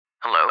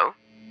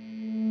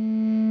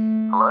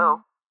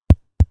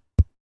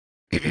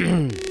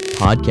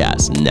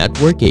Podcast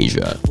Network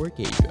Asia.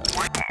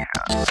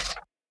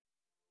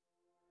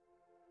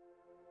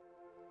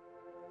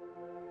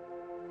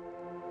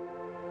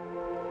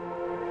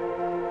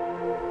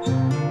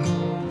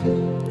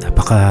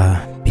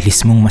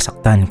 Napaka-bilis mong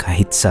masaktan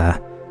kahit sa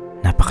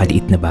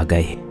napakaliit na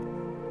bagay.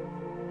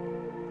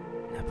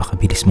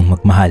 Napakabilis mong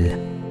magmahal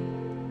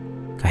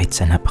kahit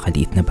sa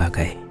napakaliit na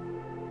bagay.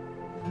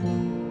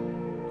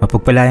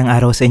 Mapagpalayang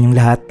araw sa inyong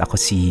lahat. Ako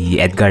si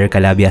Edgar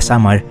Calabia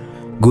Samar,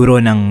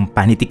 guro ng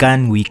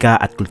panitikan, wika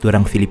at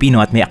kulturang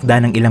Filipino at may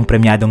akda ng ilang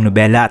premyadong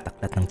nobela at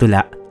aklat ng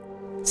tula.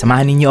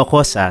 Samahan ninyo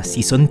ako sa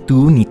Season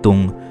 2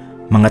 nitong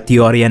Mga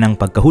Teorya ng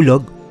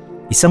Pagkahulog,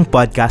 isang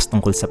podcast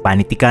tungkol sa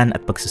panitikan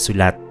at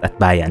pagsusulat at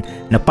bayan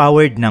na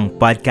powered ng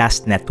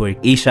Podcast Network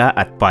Asia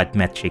at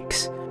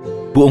Podmetrics.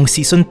 Buong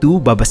Season 2,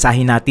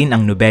 babasahin natin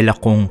ang nobela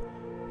kong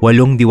 8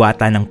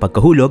 Diwata ng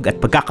Pagkahulog at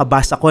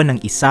pagkakabasa ko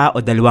ng 1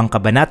 o 2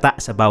 kabanata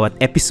sa bawat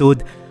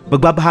episode,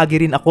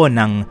 magbabahagi rin ako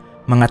ng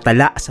mga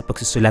tala sa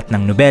pagsusulat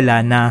ng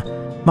nobela na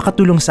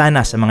makatulong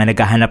sana sa mga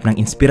naghahanap ng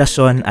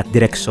inspirasyon at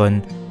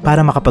direksyon para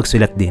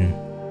makapagsulat din.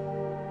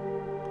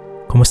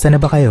 Kumusta na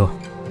ba kayo?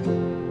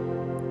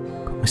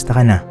 Kumusta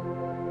ka na?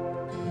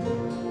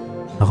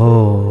 Ako,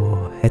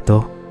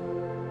 eto.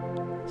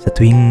 Sa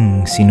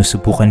tuwing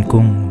sinusubukan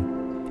kong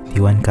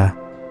bitiwan ka,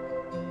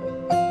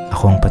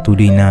 ako ang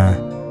patuloy na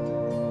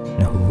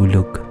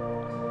nahuhulog.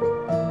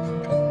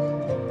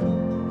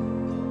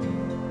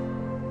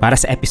 Para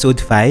sa episode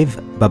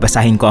 5,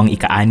 babasahin ko ang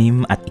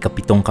ika-6 at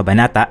ika-7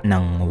 kabanata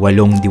ng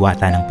 8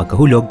 Diwata ng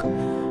Pagkahulog,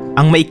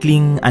 ang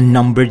maikling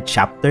unnumbered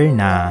chapter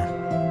na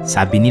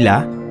Sabi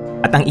Nila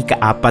at ang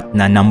ika-4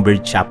 na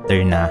numbered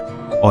chapter na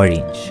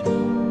Orange.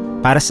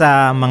 Para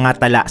sa mga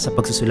tala sa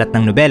pagsusulat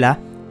ng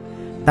nobela,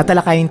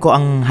 tatalakayin ko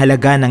ang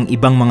halaga ng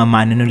ibang mga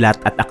manunulat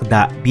at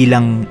akda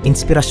bilang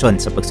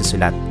inspirasyon sa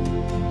pagsusulat.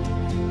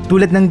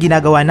 Tulad ng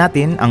ginagawa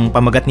natin, ang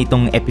pamagat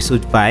nitong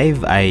episode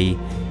 5 ay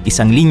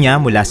isang linya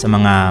mula sa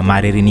mga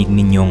maririnig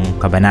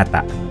ninyong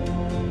kabanata.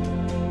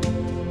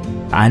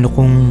 Paano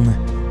kung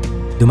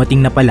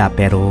dumating na pala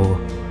pero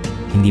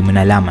hindi mo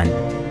nalaman?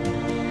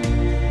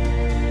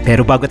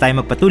 Pero bago tayo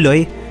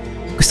magpatuloy,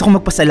 gusto kong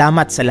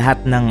magpasalamat sa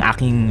lahat ng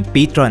aking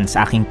patrons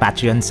sa aking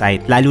Patreon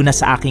site, lalo na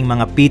sa aking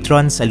mga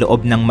patrons sa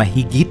loob ng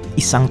mahigit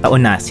 1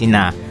 taon na,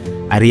 sina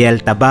Ariel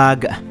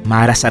Tabag,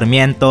 Mara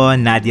Sarmiento,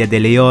 Nadia De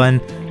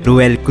Leon,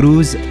 Ruel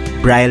Cruz,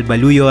 Brian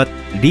Baluyot,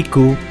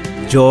 Riku,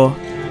 Jo,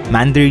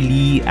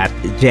 Manderly at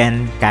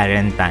Jen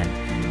Karen Tan.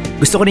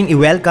 Gusto ko ring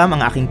i-welcome ang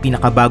aking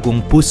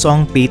pinakabagong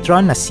pusong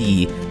patron na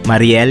si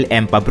Mariel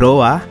M.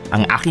 Pabroa,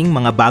 ang aking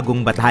mga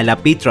bagong Bathala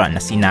patron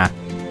na sina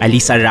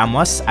Alisa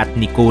Ramos at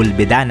Nicole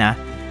Bedana,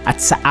 at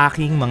sa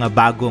aking mga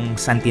bagong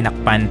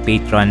Santinakpan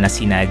patron na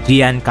sina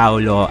Gian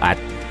Kaulo at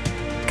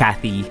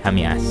Kathy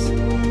Hamias.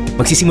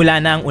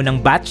 Magsisimula na ang unang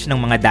batch ng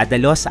mga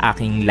dadalo sa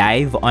aking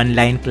live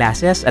online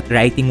classes at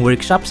writing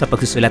workshop sa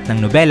pagsusulat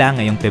ng nobela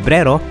ngayong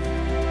Pebrero,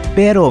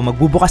 pero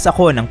magbubukas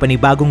ako ng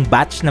panibagong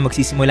batch na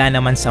magsisimula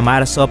naman sa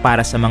Marso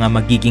para sa mga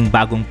magiging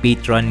bagong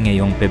patron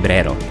ngayong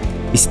Pebrero.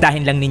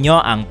 Bisitahin lang ninyo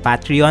ang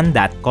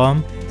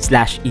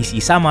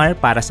patreon.com/ecsamar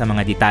para sa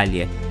mga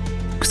detalye.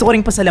 Gusto ko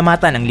ring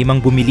pasalamatan ang 5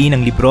 bumili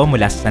ng libro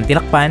mula sa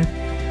Santinakpan,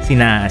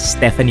 sina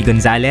Stephanie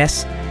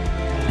Gonzalez,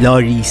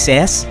 Lori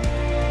Ses,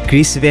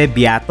 Crisve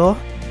Beato,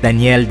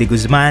 Daniel De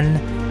Guzman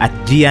at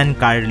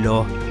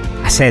Giancarlo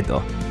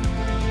Acedo.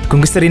 Kung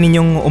gusto rin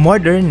ninyong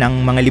umorder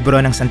ng mga libro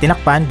ng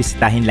Santinakpan,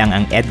 bisitahin lang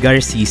ang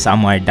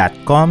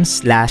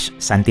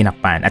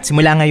edgarcsamar.com/santinakpan. At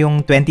simula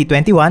ngayong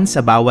 2021,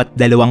 sa bawat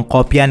 2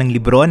 kopya ng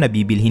libro na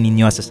bibilhin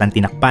ninyo sa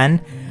Santinakpan,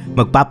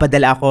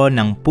 magpapadala ako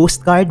ng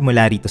postcard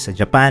mula rito sa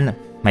Japan.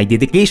 May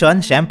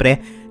dedication,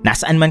 syempre,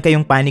 nasaan man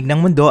kayong panig ng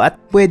mundo at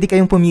pwede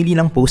kayong pumili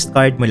ng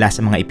postcard mula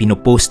sa mga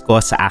ipinopost ko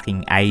sa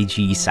aking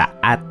IG sa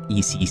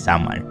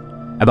 @ecsamar.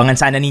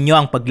 Abangan sana ninyo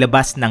ang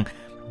paglabas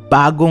ng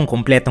bagong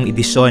kompletong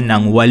edisyon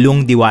ng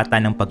 8 Diwata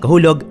ng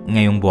Pagkahulog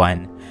ngayong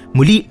buwan.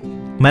 Muli,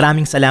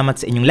 maraming salamat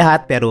sa inyong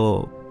lahat,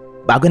 pero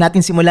bago natin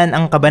simulan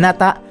ang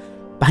kabanata,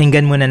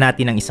 pakinggan muna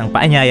natin ang isang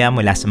paanyaya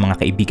mula sa mga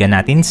kaibigan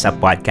natin sa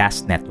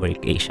Podcast Network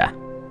Asia.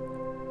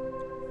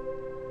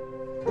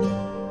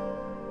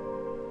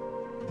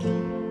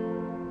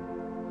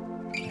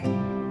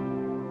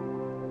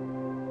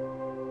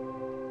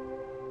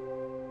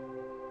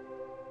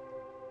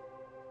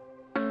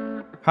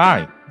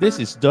 Hi,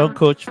 this is Dog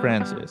Coach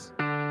Francis.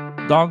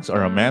 Dogs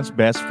are a man's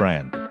best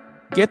friend.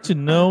 Get to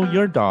know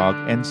your dog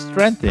and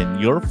strengthen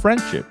your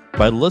friendship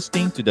by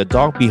listening to The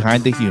Dog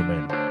Behind the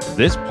Human.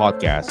 This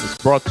podcast is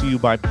brought to you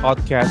by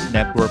Podcast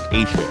Network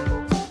Asia.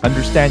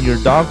 Understand your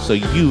dog so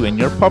you and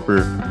your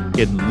pupper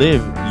can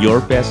live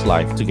your best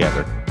life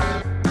together.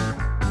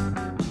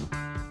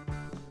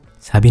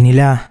 Sabi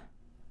nila,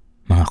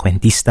 mga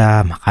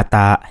kwentista,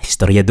 makata,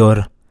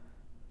 historiador,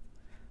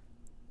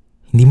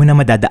 hindi mo na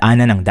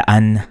madadaanan ang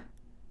daan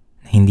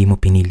na hindi mo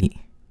pinili.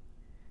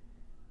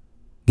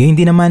 Gayun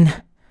din naman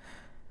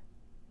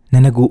na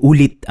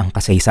nag-uulit ang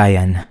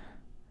kasaysayan.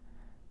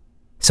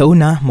 Sa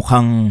una,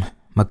 mukhang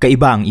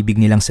magkaiba ang ibig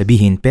nilang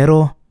sabihin,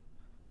 pero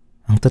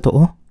ang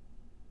totoo,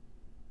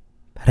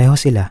 Pareho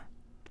sila.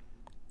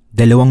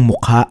 Dalawang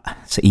mukha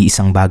sa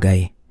iisang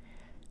bagay.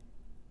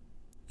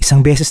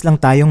 Isang beses lang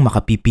tayong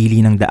makapipili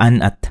ng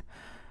daan at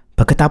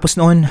pagkatapos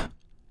noon,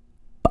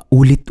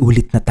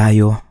 paulit-ulit na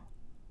tayo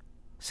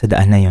sa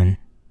daan na yon.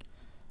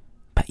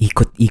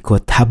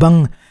 Paikot-ikot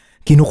habang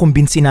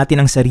kinukumbinsi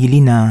natin ang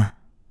sarili na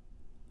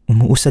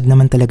umuusad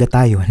naman talaga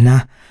tayo,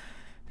 na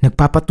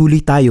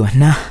nagpapatuloy tayo,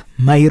 na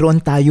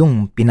mayroon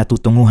tayong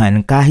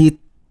pinatutunguhan kahit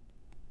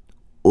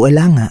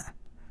wala nga.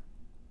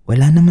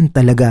 Wala naman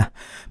talaga.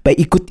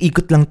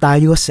 Paikot-ikot lang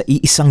tayo sa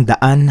iisang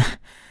daan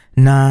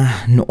na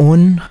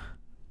noong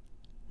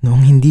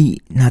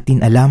hindi natin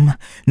alam,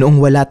 noong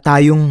wala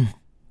tayong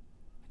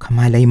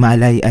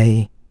kamalay-malay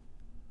ay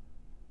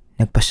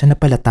nagpasya na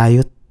pala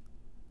tayo't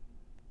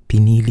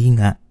pinili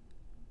nga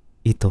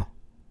ito.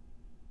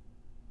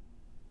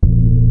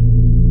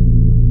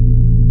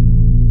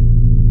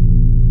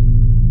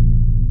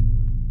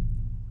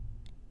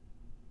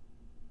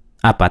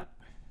 Apat,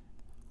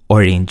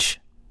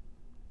 orange.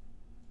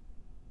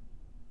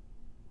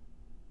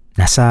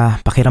 Nasa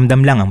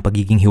pakiramdam lang ang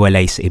pagiging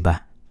hiwalay sa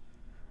iba.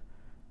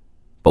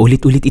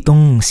 Paulit-ulit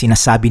itong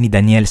sinasabi ni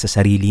Daniel sa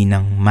sarili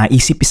nang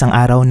maisip isang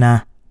araw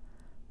na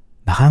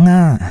baka nga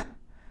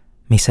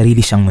may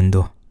sarili siyang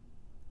mundo.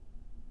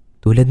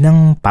 Tulad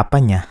ng papa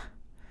niya.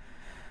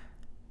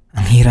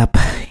 Ang hirap,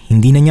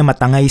 hindi na niya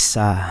matangay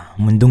sa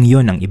mundong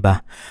iyon ng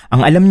iba.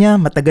 Ang alam niya,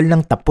 matagal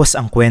nang tapos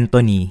ang kwento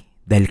ni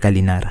Del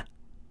Calinar.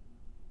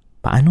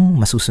 Paano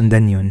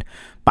masusundan yun?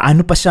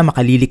 Paano pa siya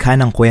makalilikha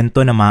ng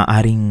kwento na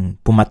maaaring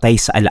pumatay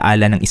sa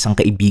alaala ng isang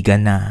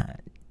kaibigan na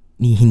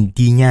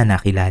hindi niya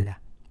nakilala?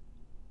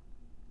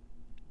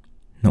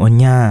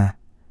 Noon niya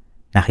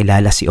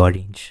nakilala si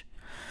Orange.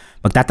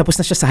 Magtatapos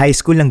na siya sa high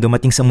school nang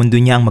dumating sa mundo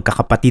niya ang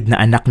magkakapatid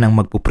na anak ng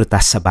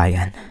magpuprutas sa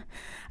bayan.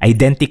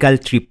 Identical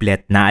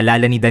triplet.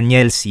 Naalala ni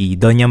Daniel si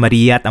Doña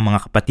Maria at ang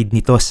mga kapatid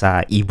nito sa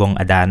Ibong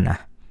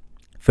Adarna.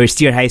 First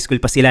year high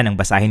school pa sila nang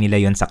basahin nila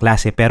yon sa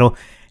klase, pero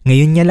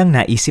ngayon niya lang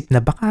naisip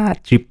na baka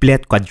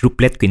triplet,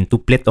 quadruplet,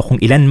 quintuplet o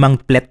kung ilan mang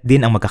plet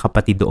din ang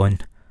magkakapatid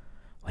doon.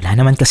 Wala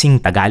naman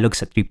kasing Tagalog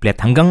sa triplet,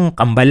 hanggang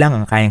kamba lang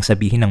ang kayang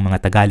sabihin ng mga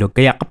Tagalog.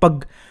 Kaya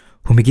kapag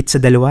humigit sa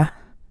dalawa,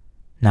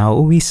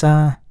 nauuwi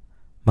sa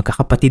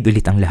magkakapatid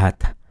ulit ang lahat.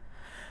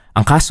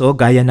 Ang kaso,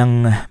 gaya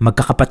ng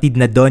magkakapatid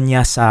na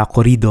Donya sa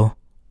Corrido,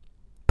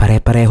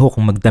 pare-pareho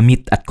kung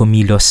magdamit at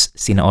kumilos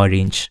sina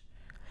Orange.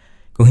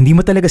 Kung hindi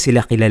mo talaga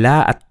sila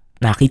kilala at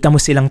nakita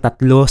mo silang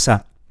tatlo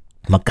sa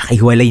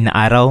magkakahiwalay na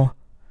araw,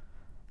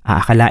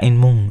 aakalain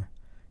mong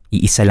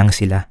iisa lang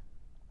sila.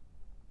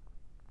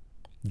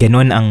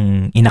 Ganon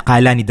ang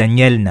inakala ni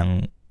Daniel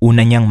nang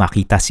una niyang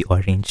makita si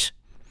Orange.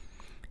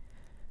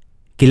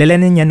 Kilala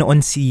na niya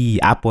noon si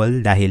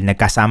Apple dahil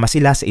nagkasama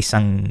sila sa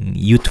isang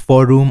youth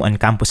forum on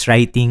campus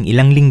writing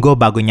ilang linggo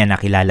bago niya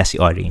nakilala si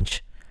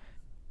Orange.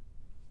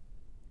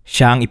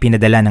 Siya ang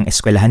ipinadala ng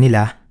eskwelahan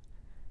nila.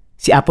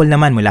 Si Apple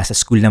naman mula sa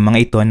school ng mga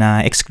ito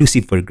na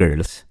exclusive for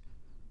girls.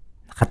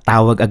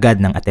 Nakatawag agad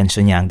ng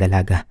atensyon niya ang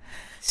dalaga.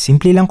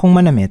 Simple lang kung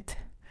manamit.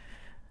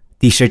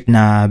 T-shirt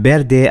na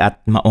berde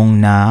at maong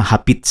na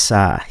hapit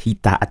sa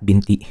hita at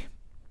binti.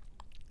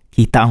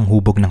 Kita ang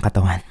hubog ng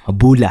katawan.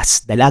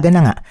 Mabulas. Dalaga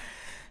na nga.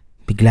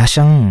 Bigla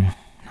siyang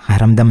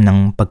nakaramdam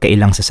ng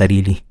pagkailang sa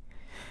sarili.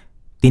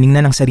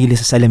 Tiningnan ang sarili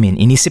sa salamin.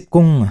 Inisip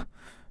kong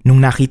nung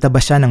nakita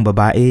ba siya ng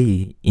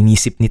babae,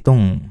 inisip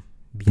nitong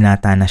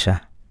binata na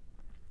siya.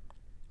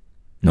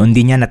 Noon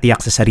din niya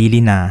natiyak sa sarili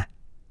na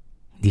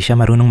hindi siya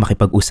marunong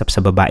makipag-usap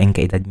sa babaeng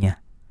kaedad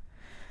niya.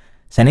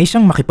 Sanay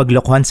siyang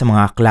makipaglokohan sa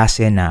mga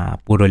klase na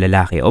puro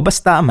lalaki o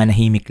basta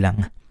manahimik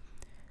lang.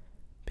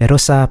 Pero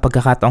sa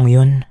pagkakataong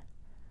yun,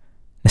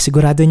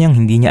 nasigurado niyang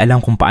hindi niya alam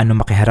kung paano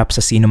makiharap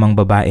sa sino mang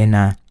babae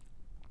na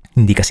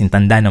hindi kasing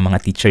tanda ng mga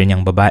teacher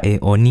niyang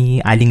babae o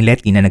ni Aling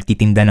Letty na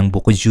nagtitinda ng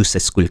buko juice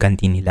sa school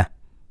canteen nila.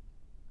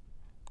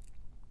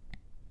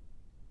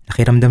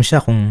 Nakiramdam siya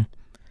kung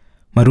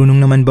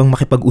marunong naman bang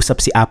makipag-usap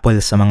si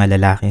Apple sa mga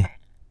lalaki.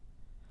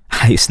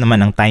 Ayos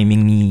naman ang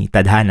timing ni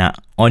Tadhana,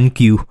 on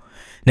cue.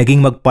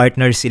 Naging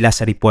mag-partner sila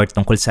sa report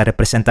tungkol sa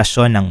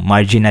representasyon ng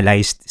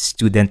marginalized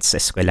students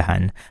sa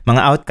eskwelahan. Mga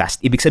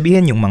outcast, ibig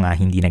sabihin yung mga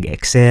hindi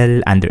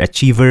nag-excel,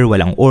 underachiever,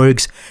 walang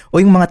orgs,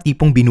 o yung mga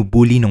tipong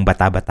binubuli nung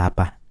bata-bata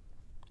pa.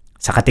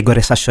 Sa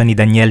kategorisasyon ni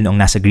Daniel noong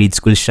nasa grade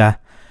school siya,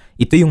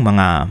 ito yung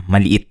mga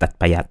maliit at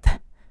payat.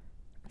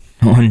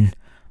 Noon,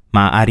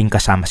 maaaring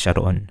kasama siya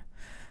roon.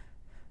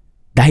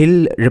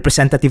 Dahil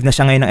representative na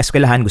siya ngayon ng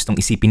eskwelahan, gustong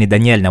isipin ni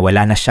Daniel na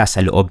wala na siya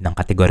sa loob ng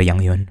kategoryang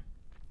yun.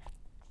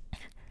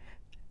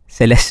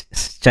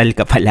 Celestial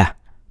ka pala.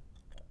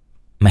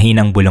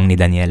 Mahinang bulong ni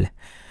Daniel.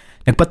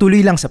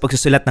 Nagpatuloy lang sa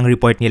pagsusulat ng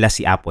report nila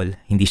si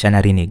Apple. Hindi siya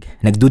narinig.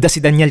 Nagduda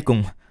si Daniel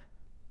kung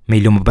may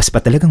lumabas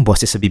pa talagang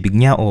boses sa bibig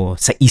niya o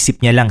sa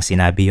isip niya lang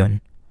sinabi yon.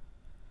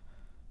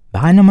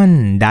 Baka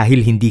naman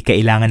dahil hindi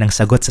kailangan ng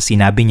sagot sa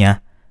sinabi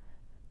niya,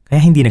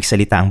 kaya hindi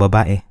nagsalita ang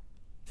babae.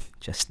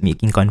 Just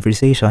making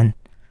conversation.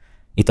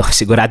 Ito,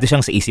 sigurado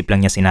siyang sa isip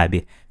lang niya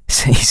sinabi.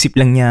 Sa isip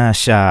lang niya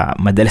siya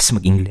madalas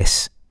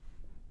mag-Ingles.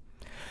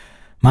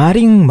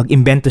 Maaring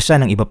mag-imbento siya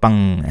ng iba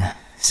pang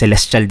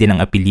Celestial din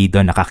ang apelyido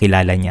na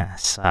kakilala niya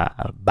sa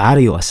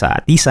baryo, sa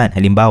atisan,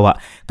 halimbawa,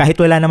 kahit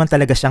wala naman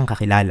talaga siyang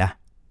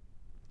kakilala.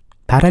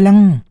 Para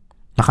lang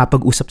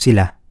makapag-usap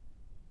sila.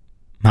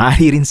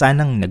 Maaari rin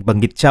sanang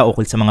nagbanggit siya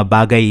ukol sa mga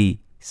bagay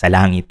sa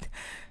langit.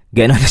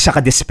 Ganon na siya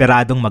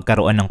kadesperadong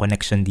magkaroon ng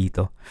connection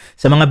dito.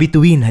 Sa mga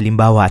bituin,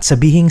 halimbawa, at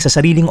sabihing sa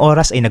sariling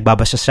oras ay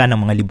nagbabasa siya ng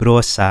mga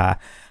libro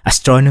sa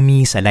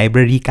astronomy, sa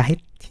library,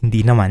 kahit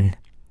hindi naman.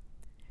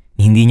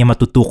 Hindi niya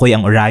matutukoy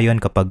ang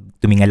Orion kapag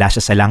tumingala siya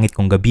sa langit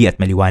kung gabi at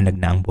maliwanag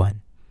na ang buwan.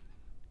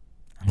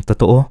 Ang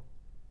totoo,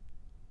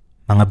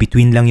 mga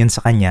bituin lang yun sa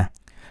kanya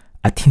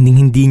at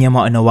hindi niya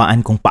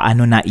maunawaan kung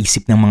paano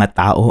naisip ng mga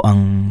tao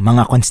ang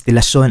mga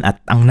konstelasyon at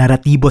ang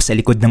naratibo sa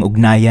likod ng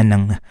ugnayan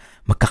ng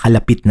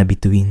magkakalapit na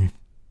bituin.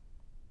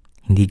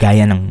 Hindi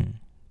gaya ng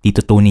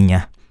Tito Tony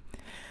niya.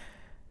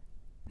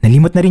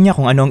 Nalimot na rin niya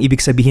kung ano ang ibig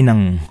sabihin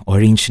ng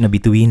orange na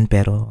bituin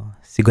pero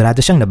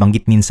sigurado siyang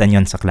nabanggit minsan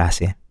yon sa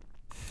klase.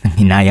 Nang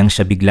hinayang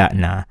siya bigla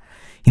na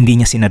hindi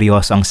niya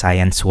sineryoso ang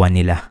science 1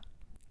 nila.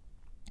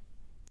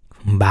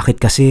 Bakit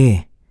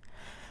kasi?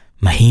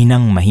 Mahina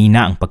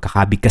ang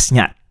pagkakabigkas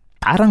niya.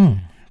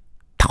 Parang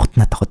takot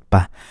na takot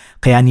pa.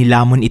 Kaya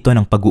nilamon ito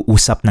ng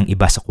pag-uusap ng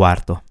iba sa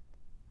kwarto.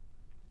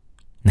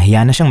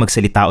 Nahiya na siyang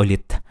magsalita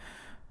ulit.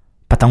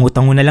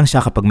 Patangu-tangu na lang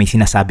siya kapag may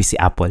sinasabi si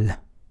Apple.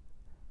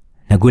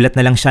 Nagulat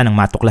na lang siya nang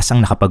matuklasang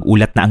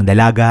nakapag-ulat na ang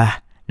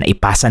dalaga,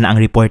 naipasa na ang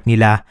report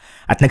nila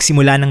at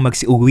nagsimula nang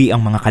magsiuwi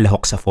ang mga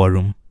kalahok sa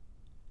forum.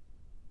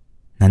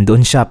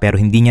 Nandoon siya pero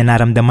hindi niya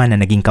naramdaman na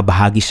naging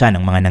kabahagi siya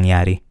ng mga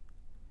nangyari.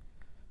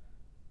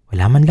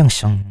 Wala man lang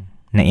siyang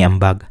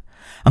naiambag.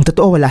 Ang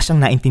totoo wala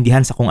siyang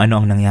naintindihan sa kung ano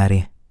ang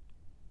nangyari.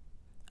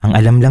 Ang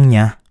alam lang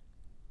niya,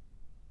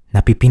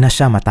 napipina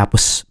siya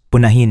matapos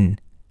punahin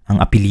ang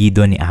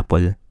apelyido ni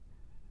Apple.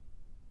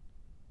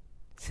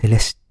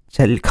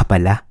 Celestial ka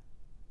pala?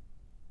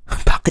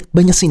 Bakit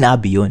ba niya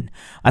sinabi yun?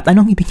 At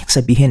anong ibig niyang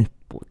sabihin?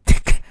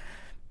 Putik.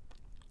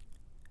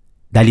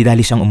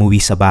 Dali-dali siyang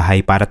umuwi sa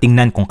bahay para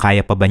tingnan kung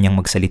kaya pa ba niyang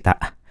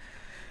magsalita.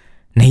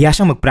 Nahiya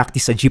siyang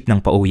mag-practice sa jeep ng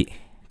pauwi.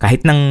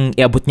 Kahit nang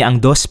iabot niya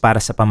ang dos para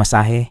sa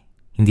pamasahe,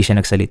 hindi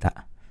siya nagsalita.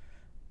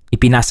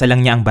 Ipinasa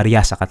lang niya ang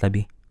barya sa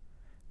katabi.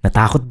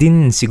 Natakot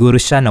din siguro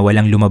siya na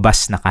walang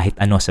lumabas na kahit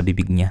ano sa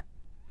bibig niya.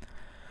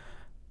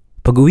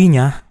 Pag-uwi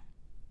niya,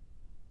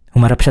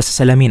 humarap siya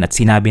sa salamin at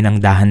sinabi ng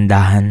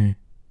dahan-dahan,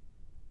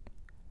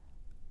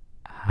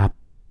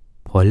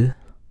 Apple?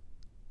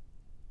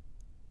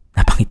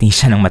 Napangiti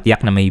siya ng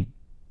matiyak na may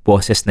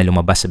boses na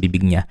lumabas sa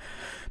bibig niya.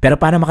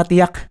 Pero para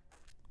makatiyak,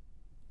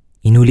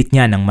 inulit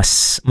niya ng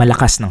mas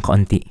malakas ng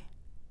kaunti.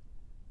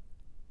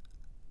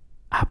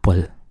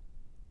 Apple.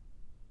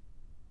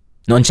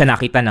 Noon siya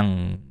nakita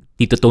ng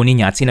Tito Tony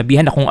niya at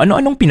sinabihan na kung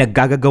ano-anong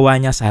pinaggagawa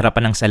niya sa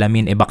harapan ng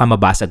salamin baka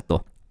mabasag to.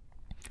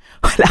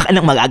 Wala ka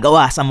nang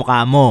magagawa sa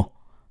mukha mo.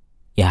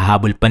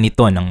 Ihahabol pa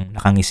nito ng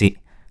nakangisi.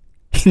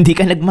 Hindi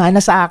ka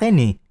nagmana sa akin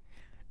eh.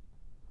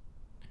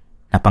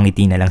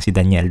 Napangiti na lang si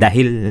Daniel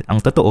dahil ang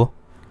totoo,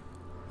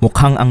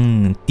 mukhang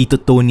ang Tito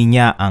Tony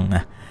niya ang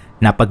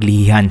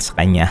napaglihihan sa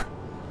kanya.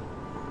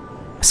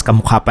 Mas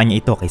kamukha pa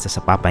niya ito kaysa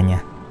sa papa niya.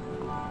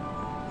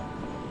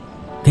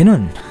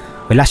 Ganun,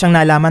 wala siyang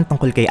nalaman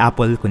tungkol kay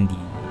Apple kundi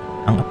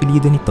ang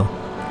apelyido nito.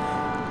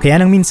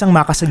 Kaya nang minsang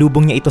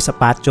makasalubong niya ito sa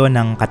patio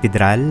ng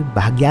katedral,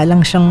 bahagya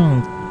lang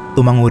siyang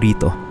tumango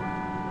rito.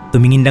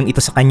 Tumingin lang ito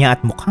sa kanya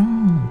at mukhang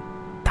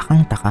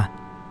takang-taka.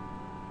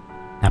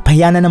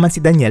 Napahiya na naman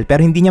si Daniel pero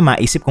hindi niya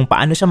maisip kung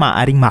paano siya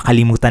maaaring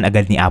makalimutan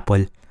agad ni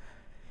Apple.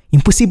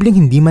 Imposibleng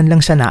hindi man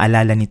lang siya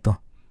naalala nito.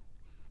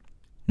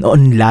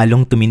 Noon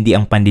lalong tumindi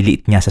ang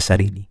panliliit niya sa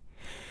sarili.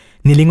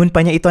 Nilingon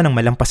pa niya ito nang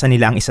malampasan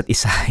nila ang isa't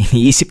isa.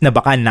 Iniisip na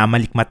baka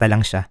namalikmata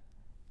lang siya.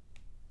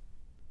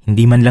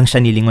 Hindi man lang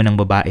siya nilingon ng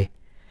babae.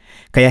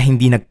 Kaya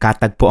hindi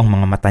nagkatagpo ang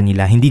mga mata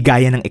nila, hindi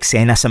gaya ng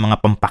eksena sa mga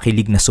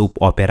pampakilig na soap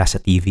opera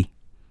sa TV.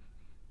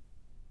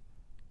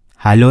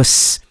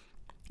 Halos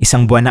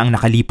isang buwan na ang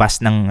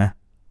nakalipas nang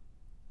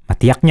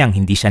matiyak niyang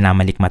hindi siya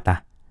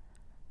namalikmata.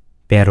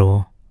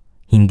 Pero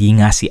hindi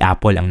nga si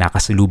Apple ang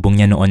nakasalubong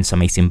niya noon sa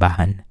may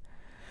simbahan.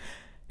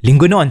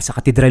 Linggo noon sa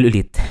katedral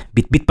ulit,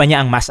 bitbit pa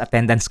niya ang mass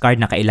attendance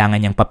card na kailangan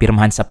niyang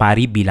papirmahan sa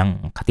pari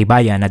bilang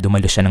katibayan na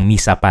dumalo siya ng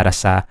misa para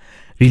sa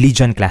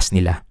religion class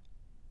nila.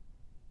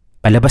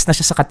 Palabas na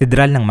siya sa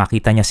katedral nang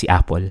makita niya si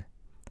Apple.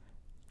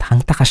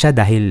 Takang-taka siya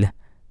dahil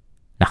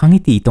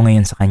nakangiti ito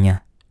ngayon sa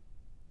kanya.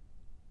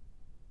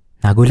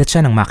 Nagulat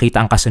siya nang makita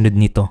ang kasunod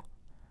nito.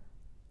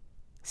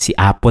 Si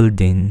Apple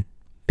din,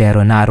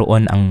 pero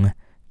naroon ang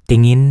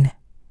tingin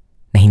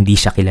na hindi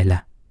siya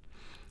kilala.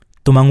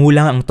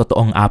 Tumangulang ang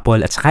totoong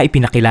Apple at saka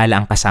ipinakilala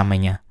ang kasama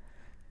niya.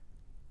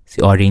 Si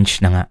Orange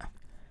na nga.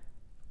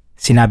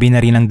 Sinabi na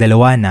rin ng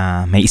dalawa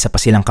na may isa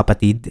pa silang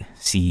kapatid,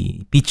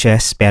 si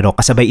Peaches, pero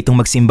kasabay itong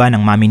magsimba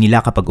ng mami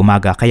nila kapag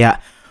umaga kaya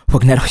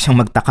huwag na raw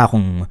siyang magtaka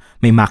kung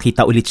may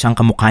makita ulit siyang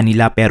kamukha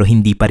nila pero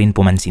hindi pa rin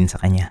pumansin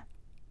sa kanya.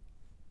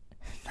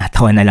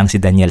 Natawa na lang si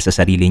Daniel sa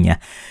sarili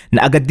niya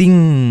na agad ding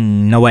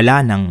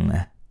nawala ng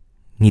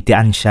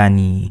ngitian siya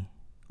ni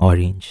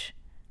Orange.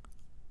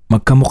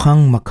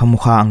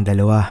 Magkamukha ang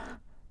dalawa.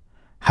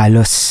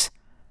 Halos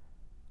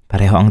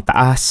pareho ang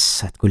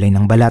taas at kulay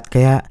ng balat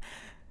kaya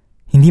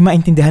hindi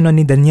maintindihan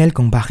ni Daniel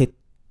kung bakit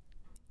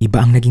iba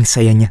ang naging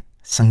saya niya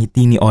sa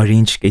ngiti ni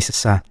Orange kaysa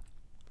sa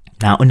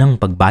naunang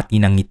pagbati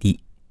ng ngiti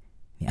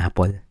ni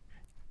Apple.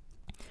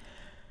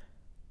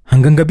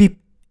 Hanggang gabi,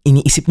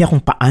 iniisip niya kung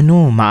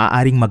paano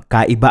maaaring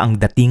magkaiba ang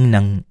dating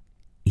ng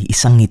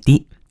iisang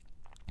ngiti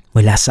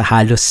mula sa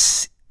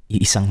halos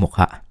iisang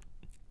mukha.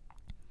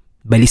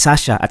 Balisa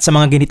siya at sa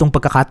mga ganitong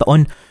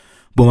pagkakataon,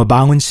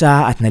 bumabangon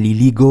siya at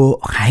naliligo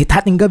kahit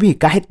hating gabi,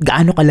 kahit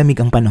gaano kalamig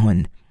ang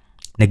panahon.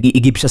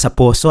 Nag-iigib siya sa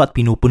poso at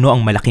pinupuno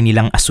ang malaki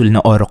nilang asul na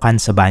orokan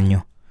sa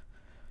banyo.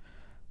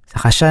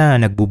 Saka siya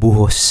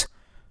nagbubuhos,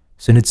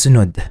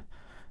 sunod-sunod,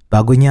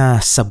 bago niya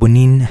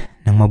sabunin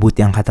ng mabuti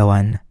ang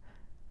katawan.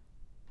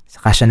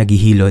 Saka siya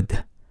naghihilod.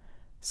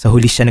 Sa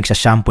huli siya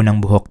nagsashampoo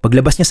ng buhok.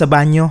 Paglabas niya sa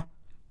banyo,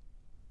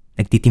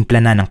 nagtitimpla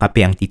na ng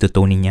kape ang Tito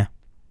Tony niya.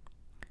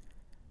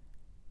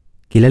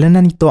 Kilala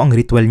na nito ang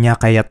ritual niya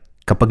kaya't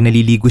kapag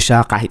naliligo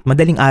siya kahit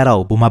madaling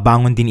araw,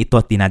 bumabangon din ito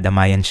at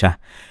dinadamayan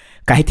siya.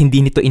 Kahit hindi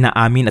nito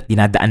inaamin at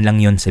dinadaan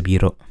lang yon sa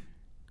biro.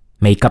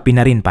 May kape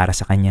na rin para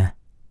sa kanya.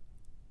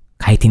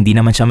 Kahit hindi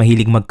naman siya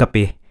mahilig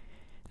magkape,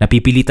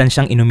 napipilitan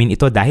siyang inumin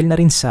ito dahil na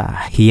rin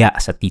sa hiya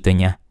sa tito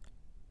niya.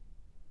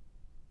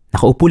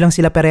 Nakaupo lang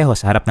sila pareho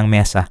sa harap ng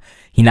mesa,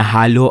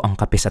 hinahalo ang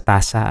kape sa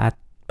tasa at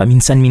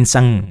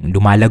paminsan-minsang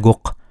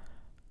lumalagok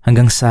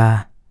hanggang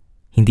sa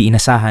hindi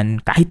inasahan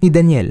kahit ni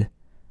Daniel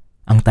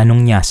ang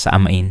tanong niya sa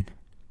amain.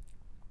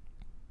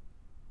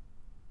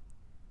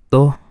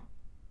 To,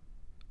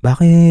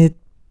 bakit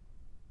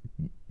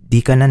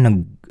di ka na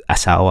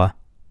nag-asawa?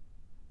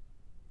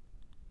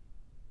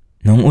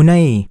 Noong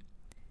unay,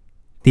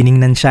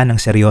 tiningnan siya ng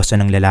seryoso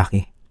ng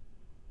lalaki.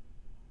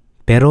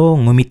 Pero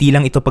ngumiti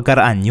lang ito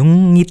pagkaraan,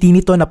 yung ngiti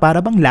nito na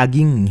para bang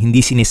laging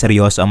hindi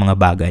siniseryoso ang mga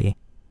bagay.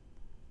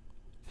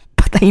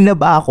 Patay na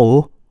ba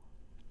ako?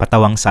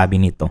 Patawang sabi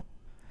nito.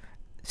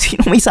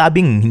 Sino may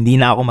sabing hindi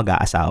na ako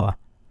mag-aasawa?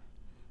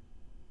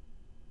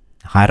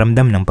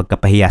 Nakaramdam ng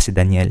pagkapahiya si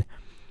Daniel.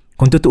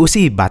 Kung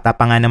tutuusi, bata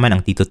pa nga naman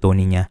ang Tito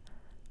Tony niya.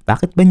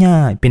 Bakit ba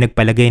niya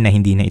pinagpalagay na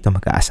hindi na ito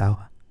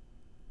mag-aasawa?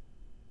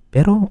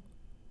 Pero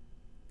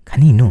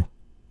kanino?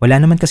 Wala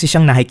naman kasi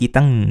siyang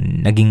nakikitang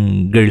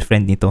naging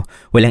girlfriend nito.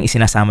 Walang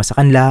isinasama sa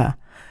kanila.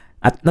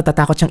 At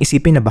natatakot siyang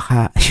isipin na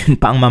baka yun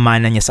pa ang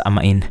mamana niya sa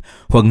amain.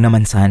 Huwag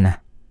naman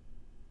sana.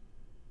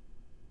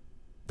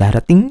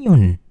 Darating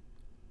yun,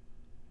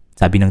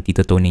 sabi ng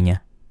Tito Tony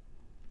niya.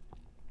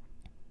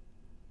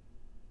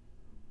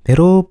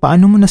 Pero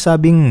paano mo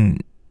nasabing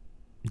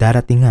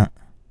darating nga?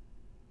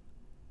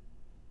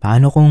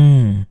 Paano kung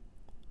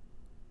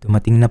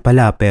dumating na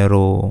pala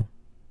pero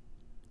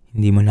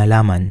hindi mo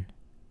nalaman?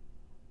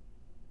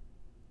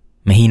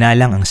 Mahina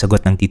lang ang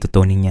sagot ng Tito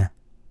Tony niya.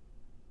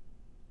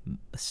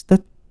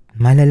 Basta't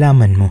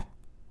malalaman mo,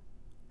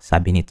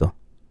 sabi nito.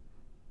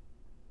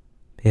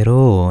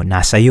 Pero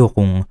nasa iyo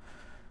kung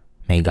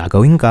may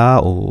gagawin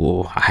ka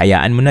o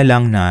hayaan mo na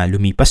lang na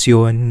lumipas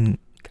yun,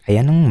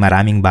 kaya ng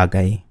maraming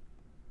bagay.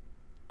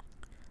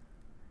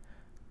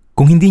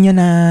 Kung hindi niya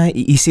na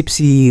iisip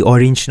si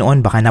Orange noon,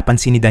 baka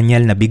napansin ni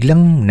Daniel na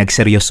biglang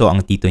nagseryoso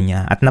ang tito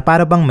niya at na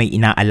para bang may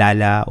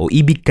inaalala o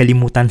ibig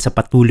kalimutan sa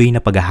patuloy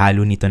na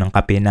paghahalo nito ng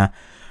kape na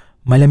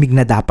malamig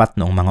na dapat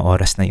noong mga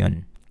oras na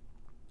yon.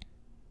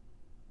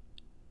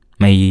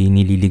 May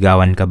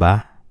nililigawan ka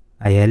ba,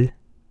 Ayel?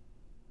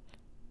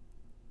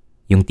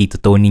 Yung Tito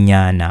Tony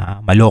niya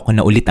na maloko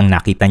na ulit ang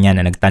nakita niya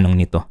na nagtanong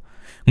nito.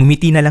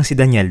 Ngumiti na lang si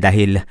Daniel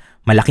dahil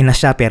malaki na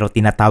siya pero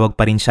tinatawag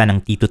pa rin siya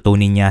ng Tito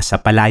Tony niya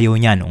sa palayo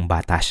niya noong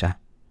bata siya.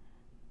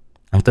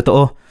 Ang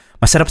totoo,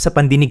 masarap sa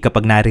pandinig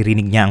kapag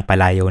naririnig niya ang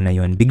palayo na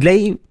yon.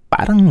 Biglay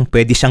parang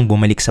pwede siyang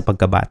bumalik sa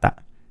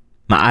pagkabata.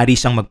 Maari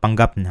siyang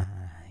magpanggap na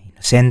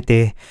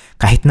inosente,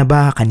 kahit na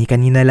ba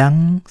kani-kanina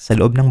lang sa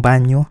loob ng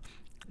banyo.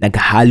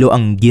 Naghalo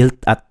ang guilt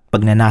at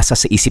pagnanasa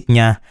sa isip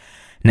niya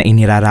na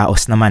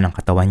iniraraos naman ang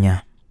katawan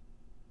niya.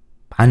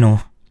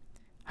 Paano?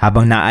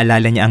 Habang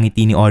naaalala niya ang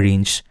ngiti ni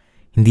Orange,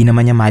 hindi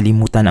naman niya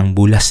malimutan ang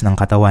bulas ng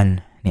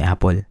katawan ni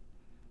Apple.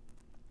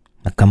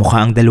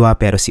 Nagkamukha ang dalawa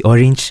pero si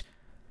Orange,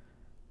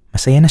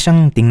 masaya na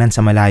siyang tingnan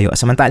sa malayo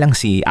samantalang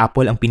si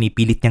Apple ang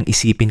pinipilit niyang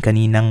isipin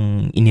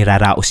kaninang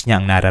iniraraos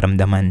niya ang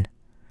nararamdaman.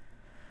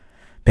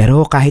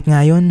 Pero kahit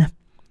ngayon,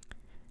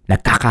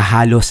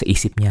 nagkakahalo sa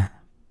isip niya.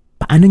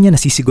 Paano niya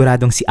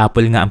nasisiguradong si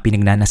Apple nga ang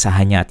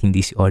pinagnanasahan niya at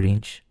hindi si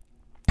Orange?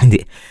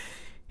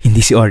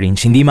 Hindi si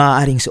Orange. Hindi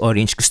maaaring si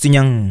Orange. Gusto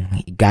niyang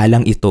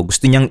igalang ito.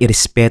 Gusto niyang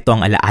irespeto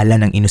ang alaala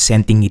ng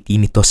inosenteng ngiti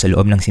nito sa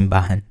loob ng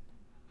simbahan.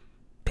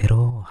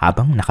 Pero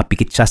habang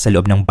nakapikit siya sa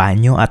loob ng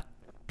banyo at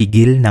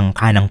pigil ng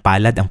kanang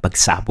palad ang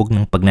pagsabog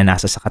ng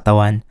pagnanasa sa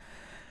katawan,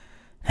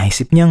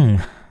 naisip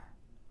niyang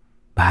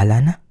bahala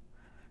na.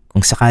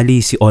 Kung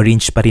sakali si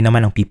Orange pa rin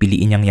naman ang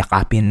pipiliin niyang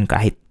yakapin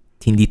kahit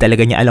hindi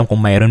talaga niya alam kung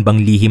mayroon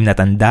bang lihim na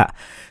tanda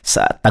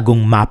sa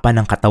tagong mapa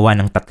ng katawan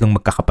ng tatlong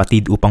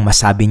magkakapatid upang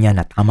masabi niya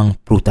na tamang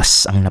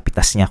prutas ang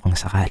napitas niya kung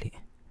sakali.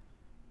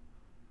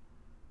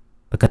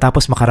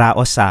 Pagkatapos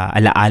makaraos sa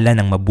alaala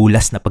ng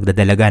mabulas na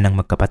pagdadalaga ng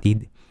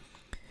magkapatid,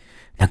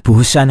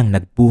 Nagbuhos siya ng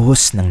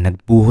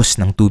nagbuhos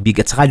ng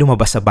tubig at saka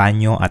lumabas sa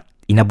banyo at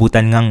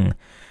inabutan ngang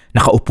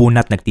nakaupo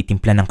na at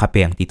nagtitimpla ng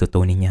kape ang Tito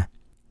Tony niya.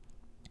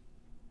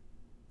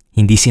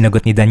 Hindi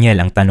sinagot ni Daniel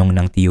ang tanong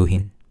ng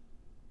tiyuhin.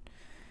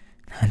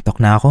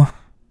 "Antok na ako,"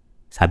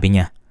 sabi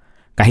niya,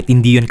 kahit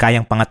hindi yun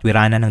kayang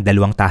pangatwiranan ng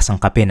 2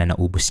 tasang kape na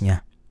naubos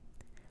niya.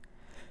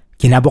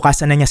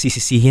 Kinabukasan na niya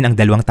sisisihin ang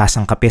 2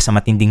 tasang kape sa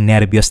matinding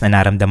nerbiyos na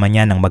naramdaman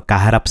niya nang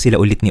magkaharap sila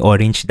ulit ni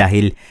Orange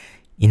dahil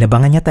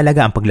inabangan niya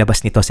talaga ang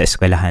paglabas nito sa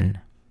eskwelahan.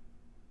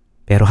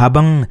 Pero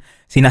habang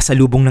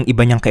sinasalubong ng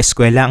iba niyang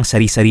kaeskwela ang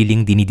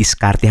sari-sariling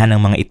dinidiskartehan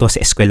ng mga ito sa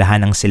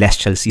eskwelahan ng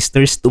Celestial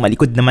Sisters,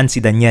 tumalikod naman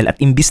si Daniel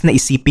at imbis na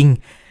isiping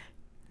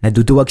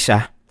naduduwag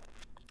siya,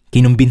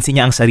 kinumbinsi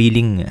niya ang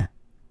sariling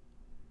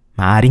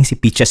maaring si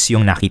Peaches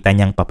yung nakita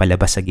niyang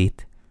papalabas sa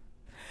gate.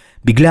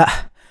 Bigla,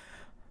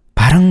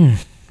 parang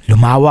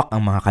lumawak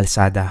ang mga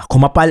kalsada,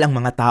 kumapal ang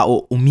mga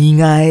tao,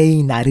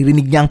 umingay,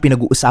 naririnig niya ang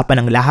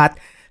pinag-uusapan ng lahat,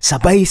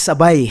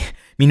 sabay-sabay.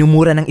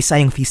 Minumura ng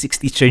isa yung physics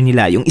teacher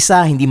nila. Yung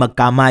isa hindi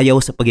magkamayaw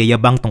sa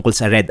pagyayabang tungkol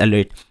sa red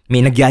alert. May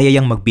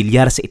nagyayayang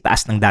magbilyar sa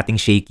itaas ng dating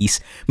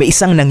shakies. May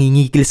isang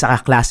nangingikil sa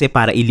kaklase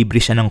para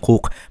ilibre siya ng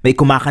coke. May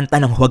kumakanta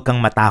ng huwag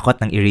kang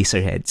matakot ng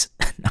Eraserheads.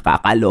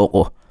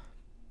 Nakakaloko.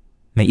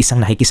 May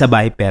isang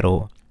nakikisabay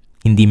pero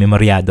hindi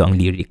memoryado ang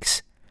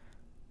lyrics.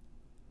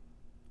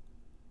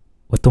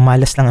 O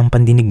tumalas lang ang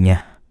pandinig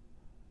niya.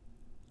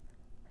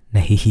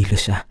 Nahihilo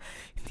siya.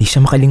 Hindi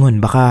siya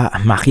makalingon. Baka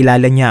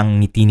makilala niya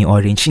ang ngiti ni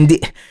Orange. Hindi.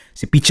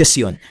 Si Peaches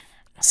yun.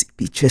 Si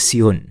Peaches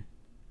yun.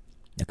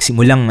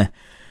 Nagsimulang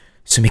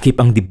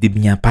sumikip ang dibdib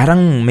niya.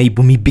 Parang may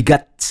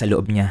bumibigat sa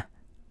loob niya.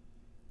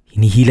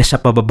 Hinihila siya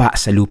pababa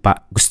sa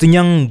lupa. Gusto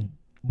niyang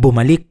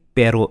bumalik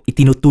pero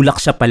itinutulak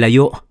siya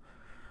palayo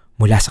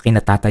mula sa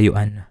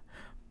kinatatayuan.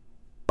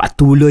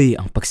 Patuloy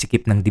ang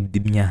pagsikip ng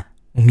dibdib niya.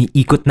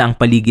 Umiikot na ang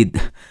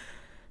paligid.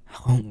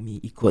 Akong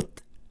umiikot.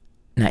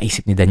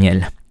 Naisip ni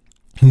Daniel.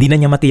 Hindi na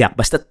niya matiyak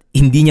basta't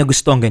hindi niya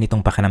gusto ang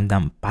ganitong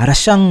pakiramdam. Para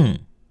siyang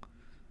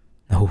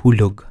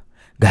nahuhulog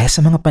gaya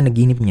sa mga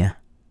panaginip niya.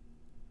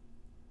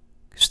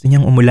 Gusto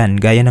niyang umulan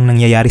gaya ng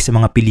nangyayari sa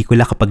mga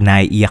pelikula kapag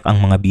naiiyak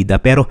ang mga bida.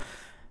 Pero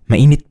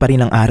mainit pa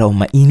rin ang araw.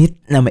 Mainit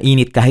na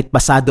mainit kahit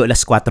pasado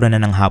 4:00 na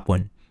ng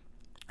hapon.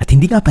 At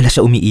hindi nga pala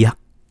siya umiiyak.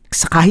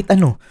 Sa kahit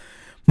ano,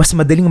 mas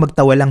madaling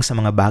magtawa lang sa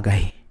mga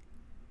bagay.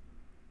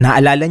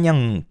 Naalala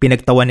niyang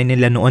pinagtawanan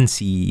nila noon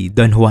si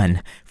Don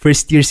Juan.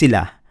 First year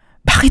sila.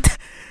 Bakit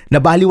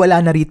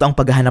nabaliwala na rito ang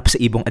paghahanap sa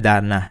ibong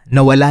Adarna?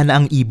 Nawala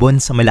na ang ibon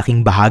sa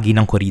malaking bahagi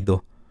ng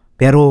korido.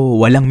 Pero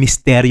walang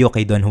misteryo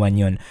kay Don Juan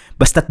yon.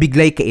 Basta't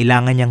biglay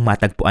kailangan niyang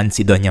matagpuan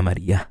si Doña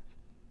Maria.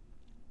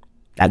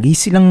 Lagi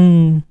silang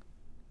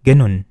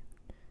ganun.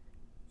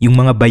 Yung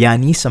mga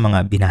bayani sa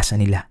mga binasa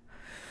nila.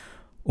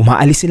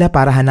 Umaalis sila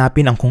para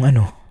hanapin ang kung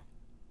ano.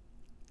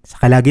 Sa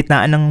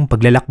kalagitnaan ng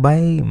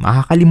paglalakbay,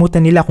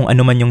 makakalimutan nila kung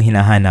ano man yung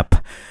hinahanap.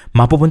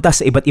 Mapupunta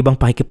sa iba't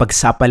ibang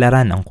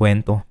pakikipagsapalaran ang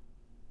kwento.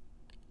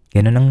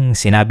 Ganun ang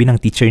sinabi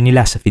ng teacher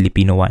nila sa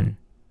Filipino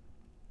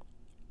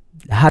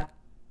 1. Lahat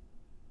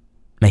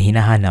may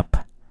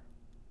hinahanap.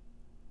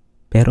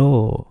 Pero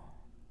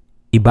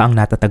iba ang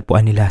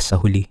natatagpuan nila sa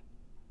huli.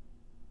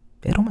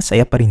 Pero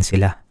masaya pa rin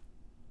sila.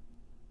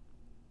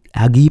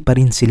 Lagi pa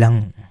rin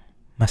silang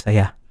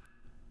masaya.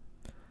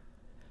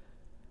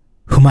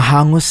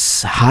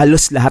 Humahangos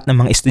halos lahat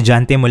ng mga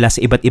estudyante mula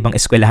sa iba't ibang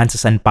eskwelahan sa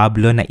San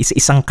Pablo na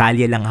isa-isang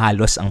kalye lang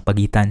halos ang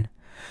pagitan.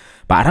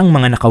 Parang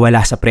mga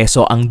nakawala sa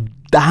preso ang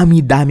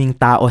dami-daming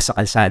tao sa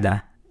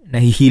kalsada.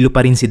 Nahihilo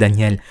pa rin si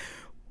Daniel.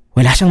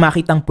 Wala siyang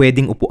makitang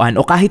pwedeng upuan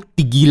o kahit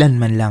tigilan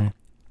man lang.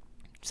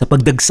 Sa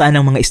pagdagsa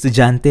ng mga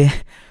estudyante,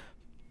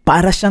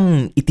 para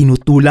siyang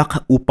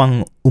itinutulak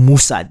upang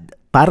umusad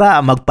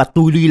para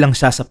magpatuloy lang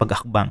siya sa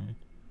pag-akbang.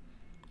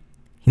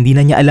 Hindi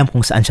na niya alam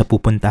kung saan siya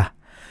pupunta.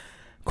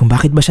 Kung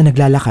bakit ba siya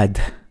naglalakad.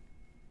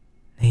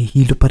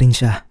 Nahihilo pa rin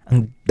siya.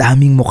 Ang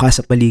daming mukha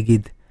sa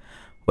paligid.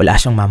 Wala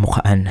siyang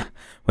mamukhaan.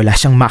 Wala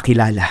siyang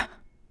makilala.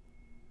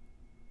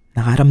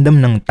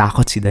 Nakaramdam ng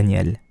takot si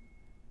Daniel.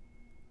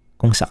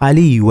 Kung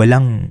sakali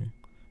walang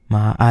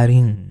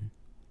maaaring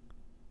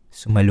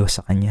sumalo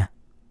sa kanya.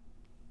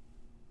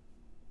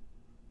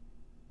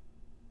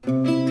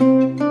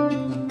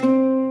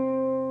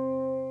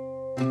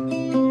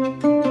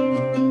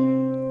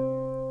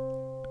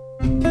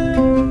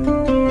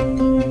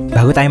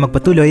 Bago tayo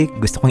magpatuloy,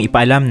 gusto kong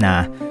ipaalam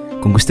na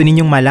kung gusto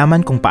ninyong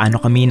malaman kung paano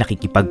kami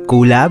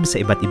nakikipag-collab sa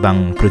iba't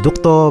ibang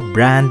produkto,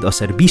 brand o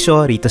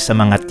serbisyo rito sa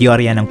mga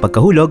teorya ng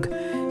pagkahulog,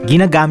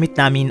 ginagamit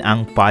namin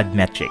ang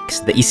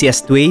Podmetrics, the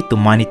easiest way to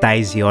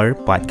monetize your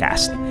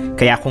podcast.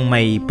 Kaya kung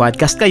may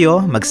podcast kayo,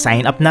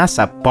 mag-sign up na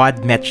sa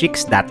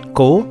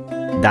podmetrics.co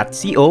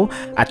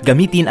at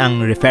gamitin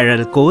ang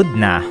referral code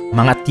na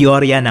mga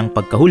teorya ng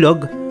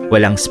pagkahulog,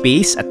 walang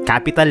space at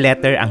capital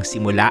letter ang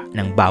simula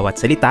ng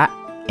bawat salita,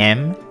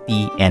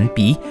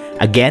 MTNP.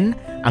 Again,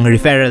 ang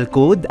referral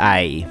code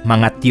ay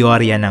mga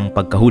teorya ng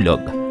pagkahulog.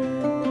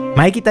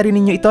 Makikita rin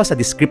ninyo ito sa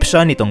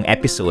description nitong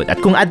episode. At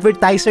kung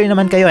advertiser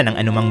naman kayo ng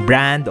anumang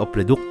brand o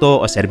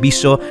produkto o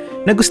serbisyo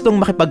na gustong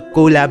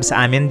makipag-collab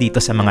sa amin dito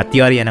sa mga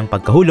teorya ng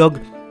pagkahulog,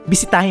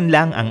 bisitahin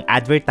lang ang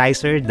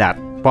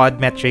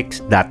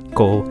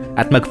advertiser.podmetrics.co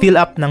at mag-fill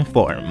up ng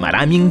form.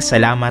 Maraming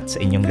salamat sa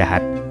inyong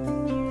lahat.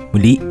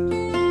 Muli,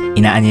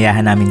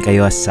 inaanyayahan namin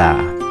kayo sa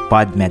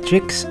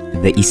Podmetrics,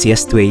 the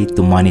easiest way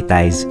to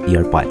monetize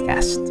your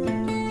podcast.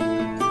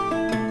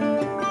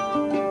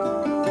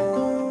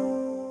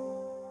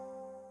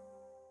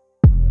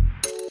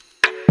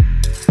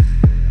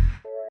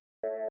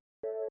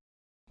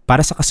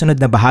 Para sa kasunod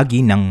na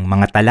bahagi ng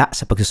mga tala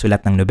sa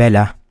pagsusulat ng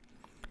nobela,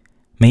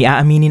 may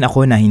aaminin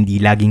ako na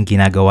hindi laging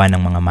ginagawa ng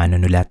mga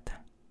manunulat.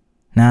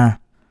 Na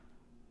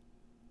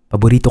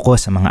paborito ko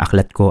sa mga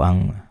aklat ko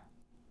ang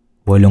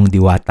 8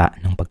 diwata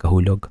ng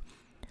pagkahulog.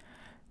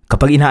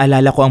 Kapag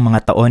inaalala ko ang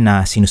mga taon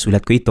na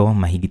sinusulat ko ito,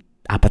 mahigit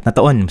 4 na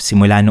taon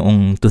simula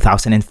noong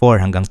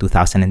 2004 hanggang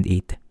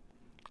 2008.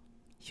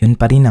 Yun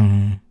pa rin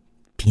ang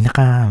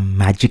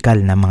pinaka-magical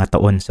na mga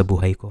taon sa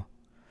buhay ko.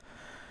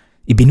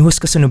 Ibinuhos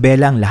ko sa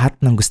nobela ang lahat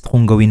ng gusto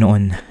kong gawin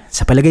noon.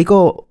 Sa palagay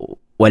ko,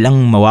 walang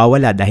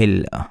mawawala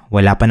dahil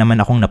wala pa naman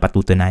akong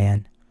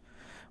napatutunayan.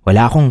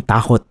 Wala akong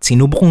takot.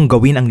 Sinubok kong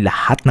gawin ang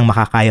lahat ng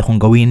makakaya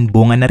kong gawin.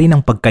 Bunga na rin ang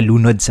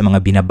pagkalunod sa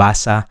mga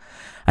binabasa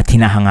at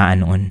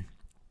hinahangaan noon.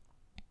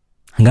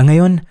 Hanggang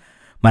ngayon,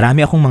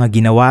 marami akong mga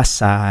ginawa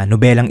sa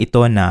nobelang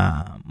ito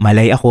na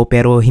malay ako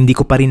pero hindi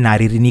ko pa rin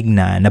naririnig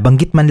na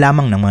nabanggit man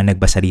lamang ng mga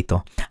nagbasa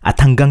rito.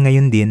 At hanggang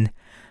ngayon din,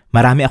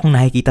 marami akong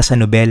nakikita sa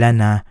nobela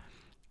na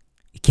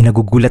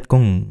kinagugulat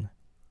kong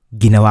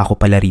ginawa ko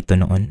pala rito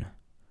noon.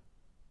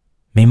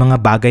 May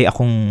mga bagay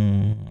akong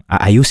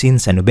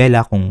aayusin sa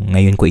nobela kung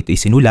ngayon ko ito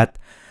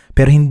isinulat,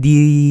 pero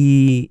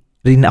hindi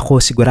rin ako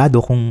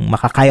sigurado kung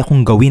makakaya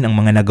kong gawin ang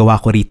mga nagawa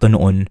ko rito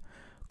noon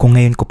kung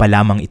ngayon ko pa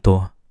lamang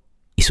ito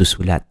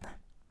isusulat.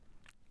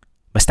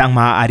 Basta ang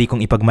maaari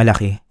kong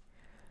ipagmalaki,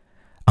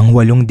 ang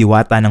 8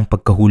 diwata ng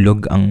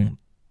pagkahulog ang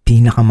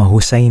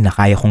pinakamahusay na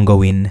kaya kong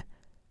gawin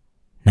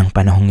ng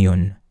panahong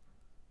yun.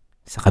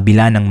 Sa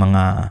kabila ng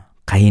mga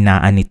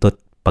kahinaan nito't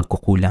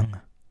pagkukulang.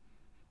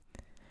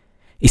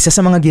 Isa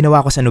sa mga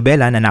ginawa ko sa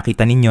nobela na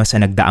nakita ninyo sa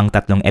nagdaang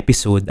 3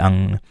 episode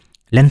ang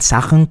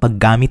lansakang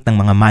paggamit ng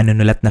mga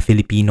manunulat na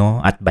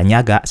Filipino at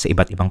banyaga sa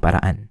iba't ibang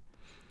paraan.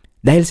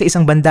 Dahil sa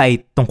isang banda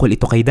ay tungkol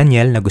ito kay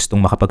Daniel na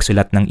gustong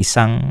makapagsulat ng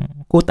isang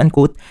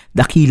quote-unquote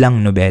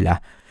dakilang nobela.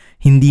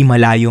 Hindi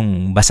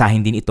malayong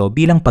basahin din ito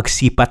bilang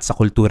pagsipat sa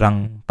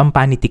kulturang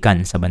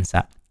pampanitikan sa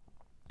bansa.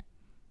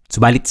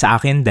 Subalit sa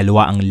akin, 2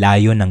 ang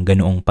layo ng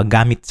ganoong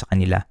paggamit sa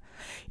kanila.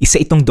 Isa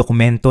itong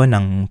dokumento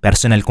ng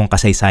personal kong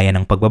kasaysayan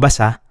ng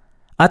pagbabasa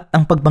at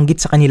ang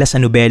pagbanggit sa kanila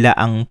sa nobela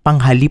ang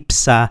panghalip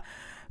sa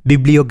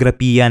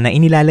bibliografiya na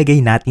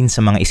inilalagay natin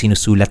sa mga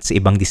isinusulat sa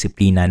ibang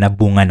disiplina na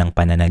bunga ng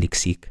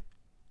pananaliksik.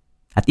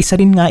 At isa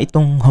rin nga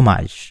itong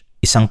homage,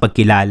 isang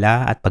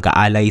pagkilala at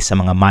pag-aalay sa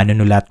mga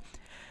manunulat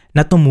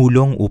na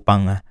tumulong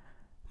upang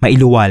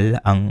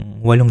mailuwal ang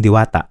 8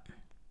 diwata.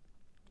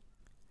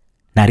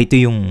 Narito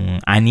yung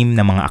 6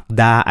 na mga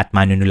akda at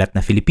manunulat na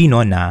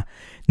Filipino na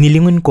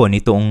nilingon ko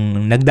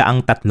nitong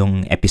nagdaang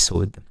 3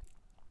 episode.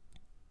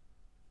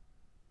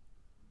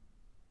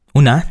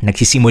 Una,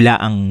 nagsisimula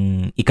ang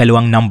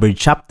ikalawang numbered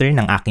chapter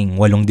ng aking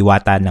 8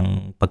 diwata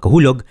ng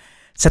pagkahulog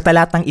sa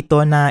talatang ito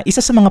na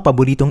isa sa mga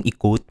paboritong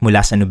i-quote mula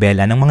sa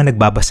nobela ng mga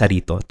nagbabasa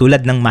rito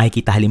tulad ng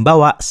makikita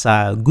halimbawa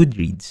sa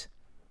Goodreads.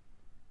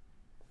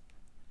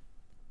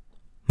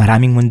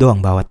 Maraming mundo ang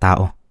bawat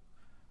tao.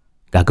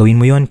 Gagawin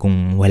mo yon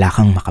kung wala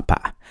kang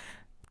makapa.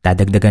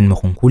 Dadagdagan mo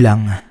kung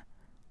kulang.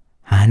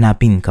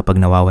 Hahanapin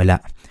kapag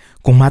nawawala.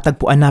 Kung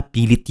matagpuan na,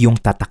 pilit yung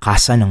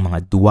tatakasan ng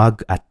mga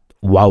duwag at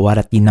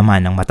wawaratin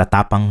naman ang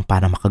matatapang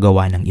para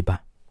makagawa ng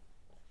iba.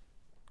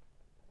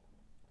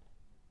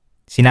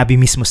 Sinabi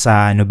mismo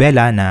sa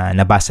nobela na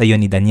nabasa yon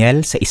ni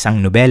Daniel sa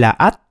isang nobela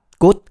at,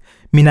 quote,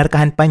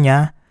 minarkahan pa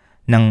niya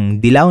ng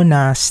dilaw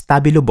na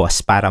stabilo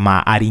boss para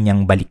maaari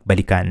niyang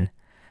balik-balikan.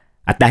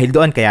 At dahil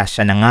doon kaya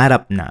siya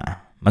nangarap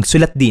na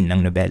magsulat din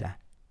ng nobela.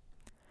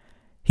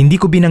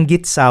 Hindi ko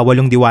binanggit sa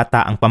 8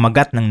 diwata ang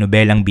pamagat ng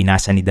nobelang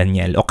binasa ni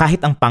Daniel o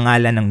kahit ang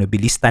pangalan ng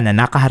nobilista na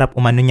nakaharap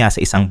umano niya sa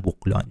isang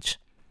book launch.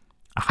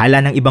 Akala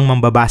ng ibang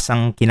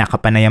mambabasang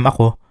kinakapanayam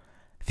ako,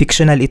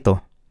 fictional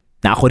ito,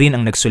 na ako rin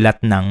ang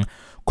nagsulat ng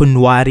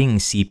kunwaring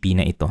CP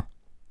na ito.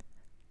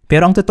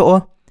 Pero ang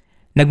totoo,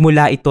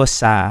 nagmula ito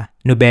sa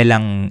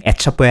nobelang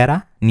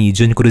Etchapuera ni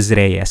Jun Cruz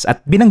Reyes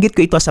at binanggit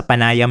ko ito sa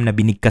panayam na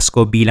binigkas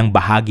ko bilang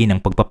bahagi ng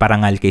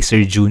pagpaparangal kay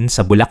Sir Jun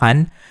sa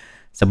Bulacan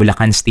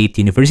State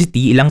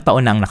University ilang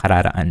taon na ang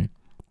nakararaan.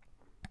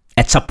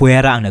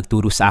 Etchapuera ang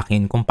nagturo sa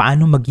akin kung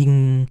paano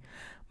maging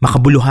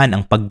makabuluhan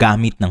ang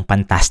paggamit ng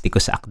pantastiko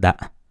sa akda,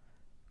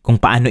 kung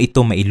paano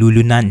ito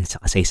mailulunan sa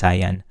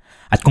kasaysayan,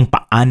 at kung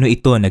paano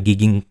ito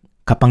nagiging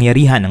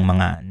kapangyarihan ng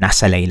mga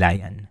nasa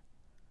laylayan.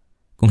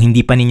 Kung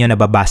hindi pa ninyo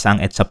nababasa ang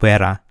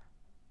Etchapuera,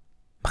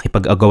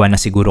 makipag-agawan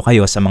na siguro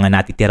kayo sa mga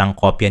natitirang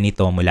kopya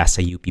nito mula sa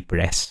UP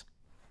Press.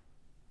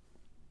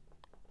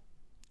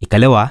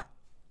 Ikalawa,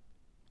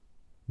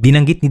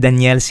 Binanggit ni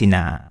Daniel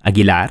sina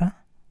Aguilar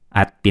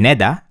at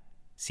Pineda,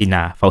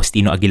 sina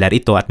Faustino Aguilar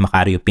ito at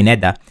Macario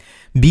Pineda,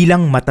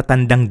 bilang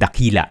matatandang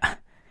dakila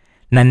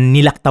na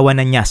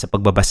nilaktawanan niya sa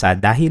pagbabasa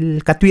dahil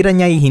katwiran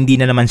niya ay hindi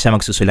na naman siya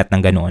magsusulat ng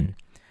ganoon.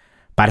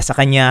 Para sa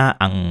kanya,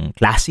 ang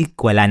classic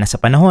wala na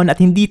sa panahon at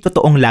hindi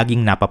totoong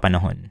laging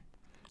napapanahon.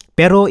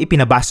 Pero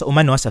ipinabasa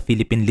umano sa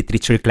Philippine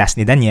Literature class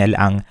ni Daniel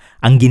ang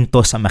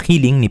Ginto sa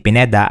Makiling ni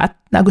Pineda at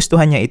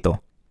nagustuhan niya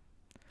ito.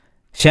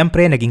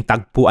 Siyempre, naging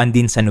tagpuan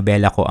din sa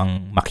nobela ko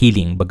ang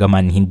Makiling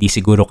bagaman hindi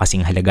siguro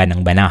kasing halaga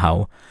ng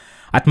Banahaw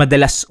at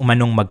madalas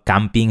umanong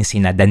mag-camping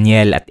sina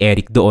Daniel at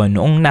Eric doon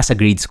noong nasa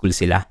grade school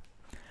sila.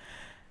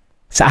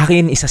 Sa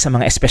akin, isa sa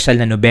mga espesyal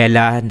na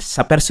nobela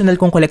sa personal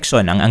kong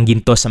koleksyon ang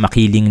Ginto sa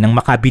Makiling nang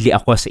makabili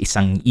ako sa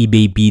isang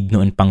eBay bid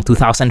noon pang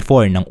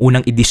 2004 nang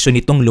unang edisyon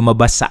nitong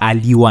lumabas sa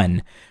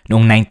Aliwan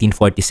noong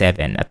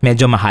 1947 at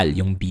medyo mahal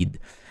yung bid.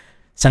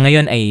 Sa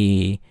ngayon ay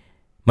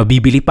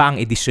mabibili pa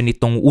ang edisyon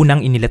nitong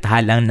unang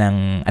inilathala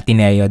ng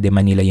Ateneo de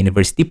Manila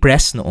University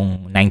Press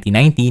noong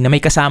 1990 na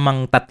may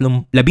kasamang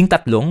 13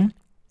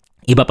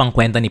 iba pang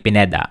kwento ni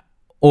Pineda.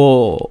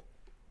 O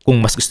kung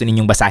mas gusto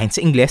ninyong basahin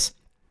sa Ingles,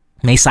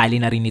 may sali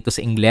na rin ito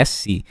sa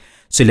Ingles si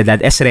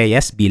Soledad S.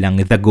 Reyes bilang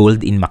The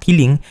Gold in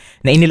Makiling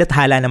na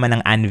inilathala naman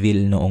ng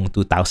Anvil noong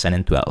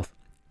 2012.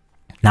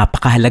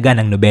 Napakahalaga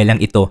ng nobelang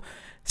ito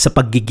sa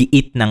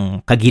paggigiit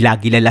ng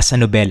kagilagilala sa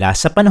nobela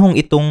sa panahong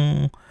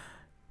itong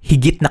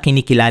higit na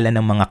kinikilala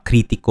ng mga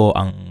kritiko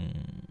ang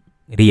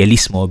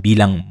realismo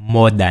bilang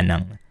moda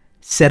ng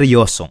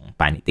seryosong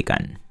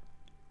panitikan.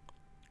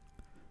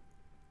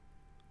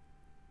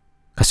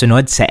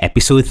 Kasunod sa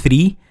episode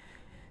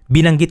 3,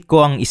 binanggit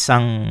ko ang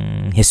isang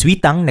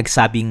Heswitang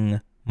nagsabing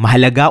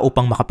mahalaga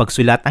upang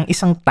makapagsulat ang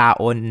isang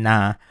tao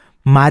na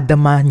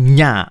madama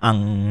niya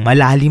ang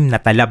malalim na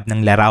talab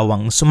ng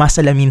larawang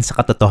sumasalamin sa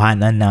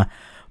katotohanan na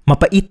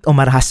mapait o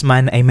marahas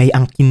man ay may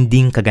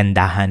angkinding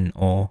kagandahan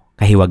o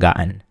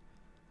kahiwagaan.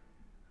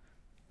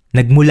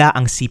 Nagmula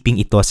ang siping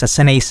ito sa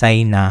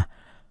sanaysay na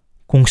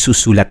Kung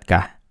Susulat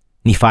Ka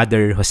ni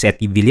Father Jose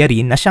T.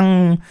 Villarin na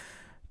siyang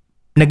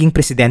naging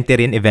presidente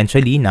rin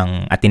eventually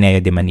ng Ateneo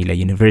de Manila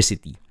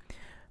University.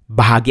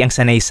 Bahagi ang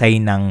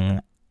sanaysay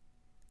ng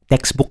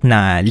textbook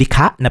na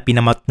likha na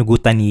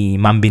pinamatnugutan ni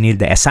Ma'am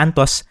Benilda S.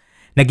 Santos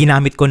na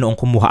ginamit ko noong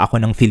kumuha ako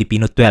ng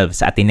Filipino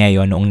 12 sa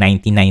Ateneo noong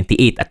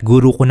 1998 at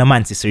guru ko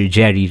naman si Sir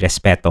Jerry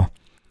Respeto.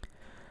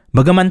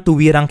 Bagaman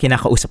tuwirang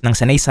kinakausap ng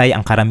sanaysay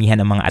ang karamihan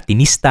ng mga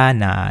Atenista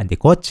na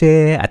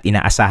dekotse at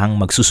inaasahang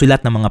magsusulat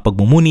ng mga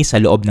pagmumuni sa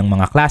loob ng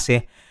mga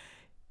klase,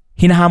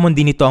 hinahamon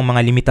din ito ang mga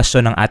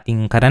limitasyon ng ating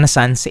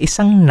karanasan sa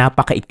isang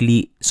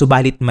napakaikli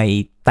subalit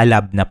may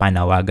talab na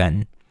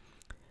panawagan.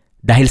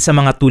 Dahil sa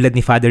mga tulad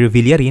ni Father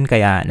Villarin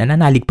kaya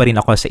nananalig pa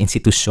rin ako sa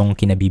institusyong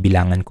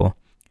kinabibilangan ko.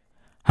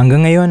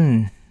 Hanggang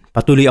ngayon,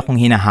 patuloy akong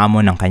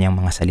hinahamon ng kanyang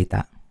mga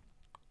salita.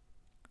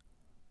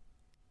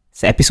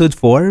 Sa episode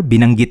 4,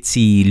 binanggit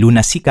si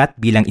Luna Sikat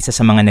bilang isa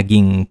sa mga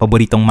naging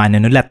paboritong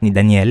manunulat ni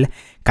Daniel,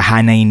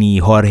 kahanay ni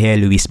Jorge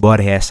Luis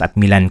Borges at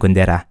Milan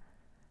Kundera.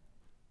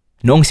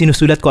 Noong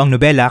sinusulat ko ang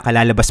nobela,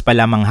 kalalabas pa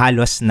lamang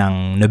halos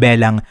ng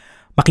nobelang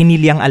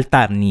Makinilyang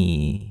Altar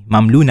ni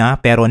Ma'am Luna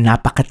pero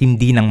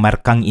napakatindi ng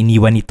markang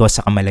iniwan nito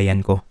sa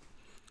kamalayan ko.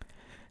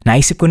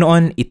 Naisip ko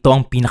noon ito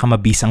ang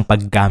pinakamabisang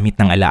paggamit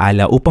ng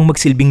alaala upang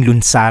magsilbing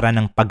lunsara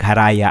ng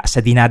pagharaya sa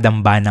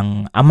dinadamba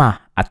ng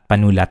ama at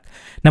panulat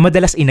na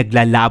madalas ay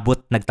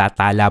naglalabot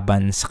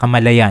nagtatalaban sa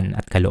kamalayan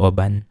at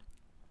kalooban.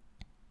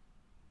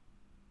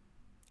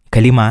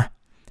 5,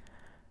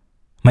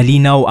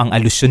 malinaw ang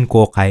alusyon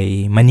ko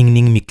kay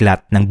Maningning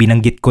Miklat nang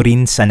binanggit ko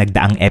rin sa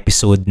nagdaang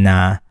episode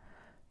na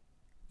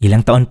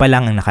ilang taon pa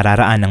lang ang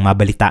nakararaan nang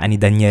mabalitaan ni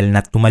Daniel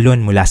na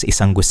tumalon mula sa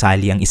isang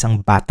gusali ang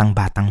isang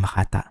batang-batang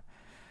Makata.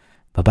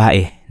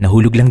 Babae,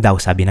 nahulog lang daw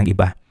sabi ng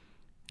iba.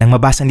 Nang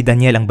mabasa ni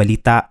Daniel ang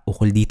balita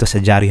ukol dito sa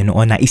dyaryo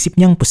noon, naisip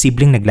niyang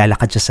posibleng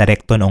naglalakad siya sa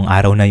rekto noong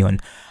araw na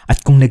yon at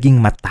kung naging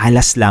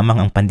matalas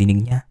lamang ang pandinig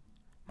niya,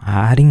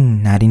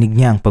 maaaring narinig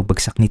niya ang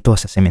pagbagsak nito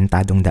sa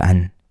sementadong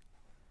daan.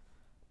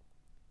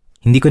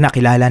 Hindi ko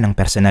nakilala ng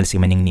personal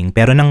si Maningning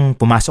pero nang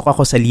pumasok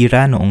ako sa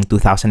Lira noong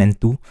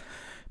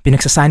 2002,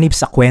 pinagsasanib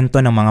sa kwento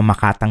ng mga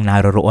Makatang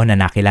naroroon na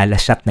nakilala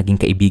siya at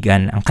naging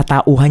kaibigan ang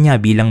katauhan niya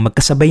bilang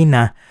magkasabay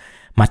na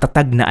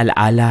matatag na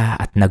alaala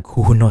at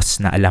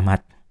naghuhunos na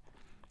alamat.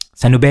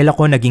 Sa nobela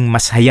ko naging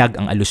mas hayag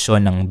ang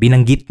alusyon ng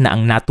binanggit na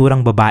ang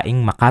naturang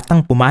babaeng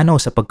Makatang pumanaw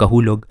sa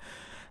pagkahulog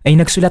ay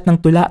nagsulat ng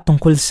tula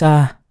tungkol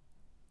sa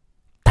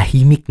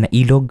tahimik na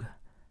ilog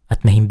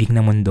at mahimbing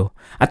na mundo.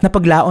 At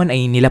napaglaon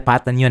ay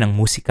nilapatan niyo ng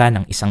musika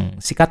ng isang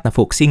sikat na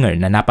folk singer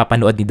na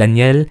napapanood ni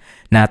Daniel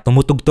na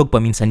tumutugtog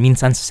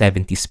paminsan-minsan sa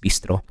 70s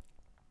bistro.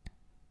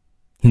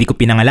 Hindi ko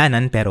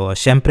pinangalanan pero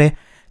syempre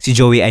si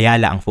Joey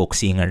Ayala ang folk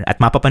singer at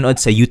mapapanood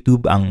sa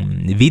YouTube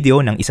ang video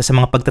ng isa sa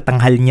mga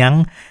pagtatanghal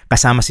niyang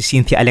kasama si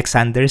Cynthia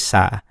Alexander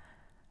sa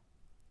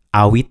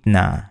awit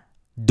na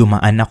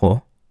Dumaan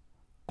Ako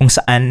kung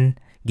saan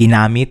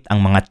ginamit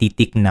ang mga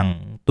titik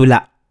ng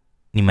tula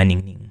ni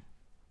Maningning.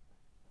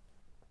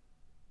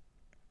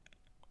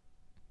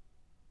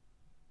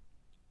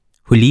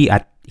 Huli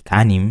at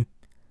ika-6.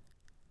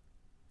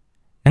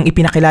 Nang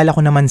ipinakilala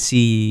ko naman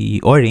si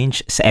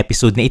Orange sa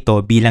episode na ito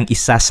bilang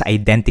isa sa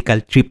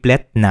identical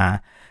triplet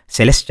na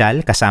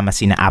Celestial kasama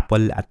sina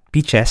Apple at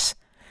Peaches,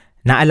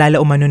 naalala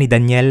umano ni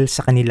Daniel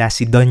sa kanila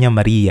si Doña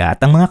Maria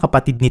at ang mga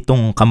kapatid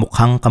nitong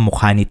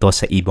kamukhang-kamukha nito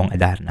sa Ibong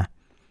Adarna.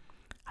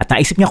 At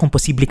naisip niya kung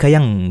posible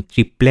kayang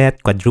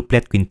triplet,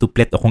 quadruplet,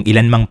 quintuplet o kung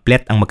ilan mang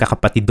plet ang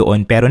magkakapatid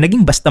doon, pero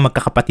naging basta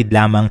magkakapatid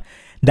lamang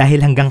dahil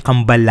hanggang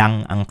kambal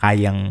lang ang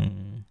kayang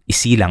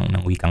isilang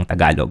ng wikang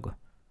Tagalog.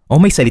 O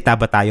may salita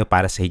ba tayo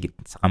para sa higit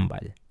sa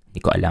kambal? Hindi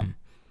ko alam.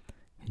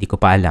 Hindi ko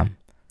pa alam.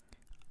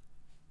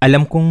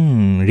 Alam kong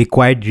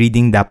required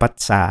reading dapat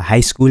sa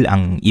high school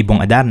ang Ibong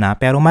Adarna,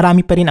 pero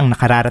marami pa rin ang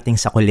nakararating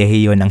sa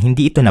kolehiyo nang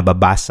hindi ito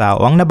nababasa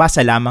o ang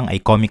nabasa lamang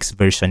ay comics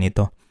version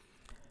nito.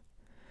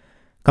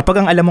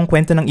 Kapag ang alam mong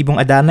kwento ng Ibong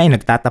Adarna ay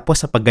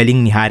nagtatapos sa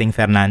paggaling ni Haring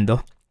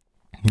Fernando,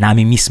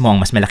 nami mismo ang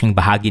mas malaking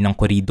bahagi ng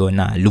korido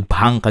na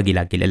lubhang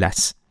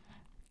kagilagilalas.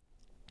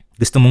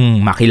 Gusto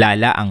mong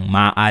makilala ang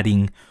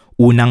maaaring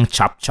unang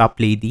chop-chop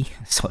lady?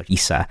 Sorry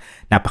sa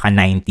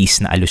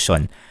napaka-90s na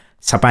alusyon.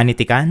 Sa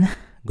panitikan,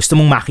 gusto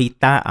mong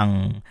makita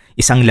ang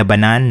isang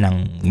labanan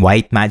ng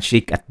white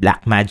magic at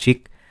black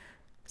magic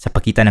sa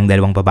pagitan ng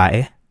dalawang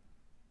babae?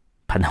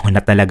 Panahon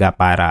na talaga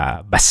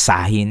para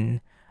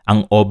basahin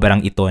ang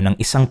obrang ito ng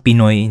isang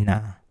Pinoy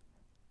na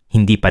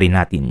hindi pa rin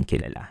natin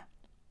kilala.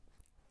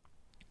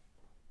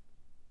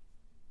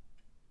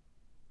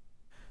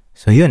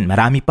 So yun,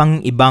 marami pang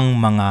ibang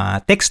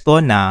mga teksto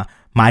na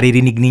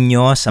maririnig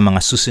ninyo sa mga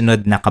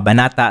susunod na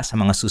kabanata, sa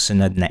mga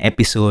susunod na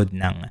episode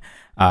ng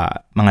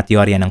mga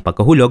teorya ng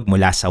pagkahulog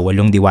mula sa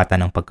 8 diwata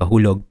ng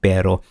pagkahulog.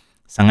 Pero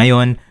sa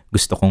ngayon,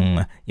 gusto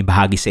kong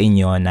ibahagi sa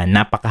inyo na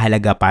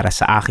napakahalaga para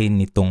sa akin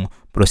nitong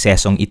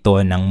prosesong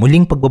ito ng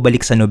muling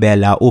pagbabalik sa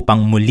nobela upang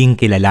muling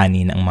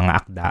kilalanin ang mga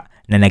akda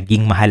na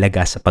naging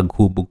mahalaga sa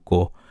paghubog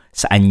ko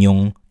sa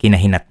anyong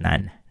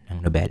kinahinatnan ng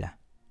nobela.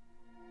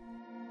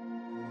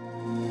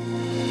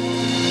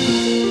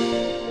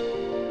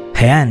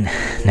 Ayan,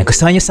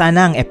 nagustuhan nyo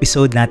sana ang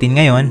episode natin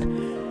ngayon.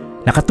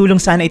 Nakatulong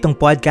sana itong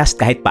podcast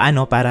kahit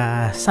paano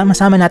para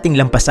sama-sama nating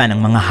lampasan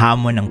ang mga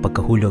hamon ng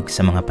pagkahulog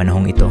sa mga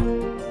panahong ito.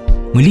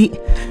 Muli,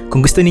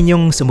 kung gusto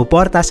ninyong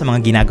sumuporta sa mga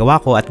ginagawa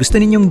ko at gusto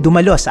ninyong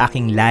dumalo sa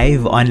aking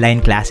live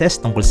online classes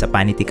tungkol sa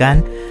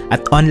panitikan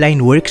at online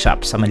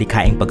workshop sa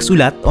malikhaing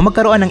pagsulat o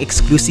magkaroon ng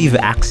exclusive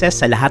access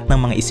sa lahat ng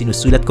mga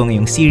isinusulat ko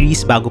ngayong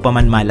series bago pa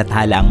man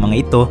malathala ang mga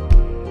ito,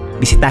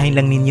 bisitahin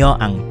lang ninyo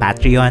ang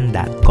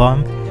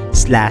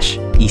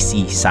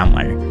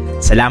patreon.com/ECSummer.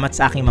 Salamat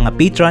sa aking mga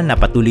patron na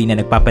patuloy na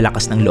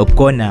nagpapalakas ng loob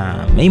ko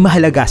na may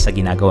mahalaga sa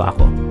ginagawa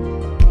ko.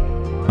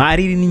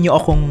 Maaari rin ninyo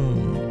akong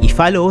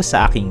i-follow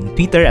sa aking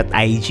Twitter at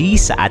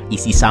IG sa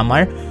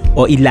 @ECSummer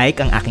o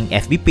i-like ang aking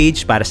FB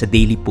page para sa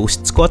daily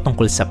posts ko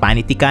tungkol sa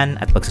panitikan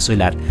at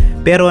pagsusulat.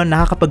 Pero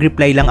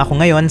nakakapag-reply lang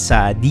ako ngayon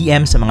sa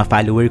DM sa mga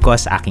follower ko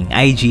sa aking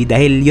IG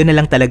dahil yun na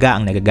lang talaga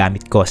ang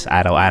nagagamit ko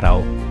sa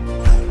araw-araw.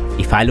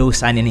 I-follow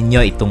sana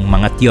ninyo itong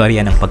mga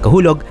teorya ng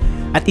pagkahulog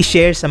at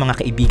i-share sa mga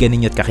kaibigan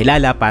ninyo at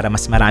kakilala para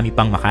mas marami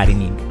pang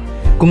makarinig.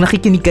 Kung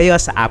nakikinig kayo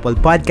sa Apple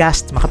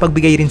Podcast,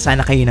 makapagbigay rin sana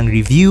kayo ng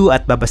review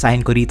at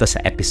babasahin ko rito sa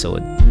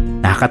episode.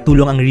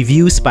 Nakakatulong ang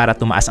reviews para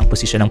tumaas ang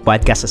posisyon ng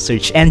podcast sa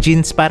search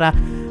engines para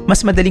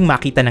mas madaling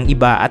makita ng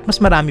iba at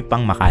mas marami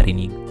pang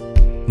makarinig.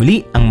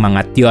 Muli, ang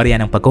mga teorya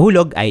ng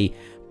pagkahulog ay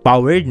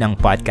powered ng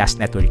Podcast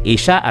Network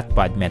Asia at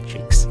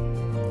Podmetrics.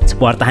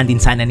 Suportahan din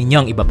sana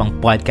ninyo ang iba pang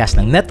podcast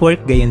ng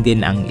network, gayon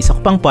din ang isa ko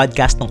pang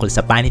podcast tungkol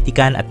sa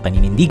panitikan at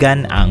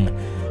paninindigan, ang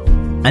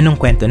Anong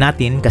Kwento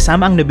Natin,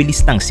 kasama ang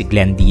nabilistang si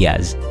Glenn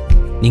Diaz.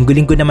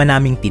 Linggo-linggo naman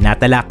naming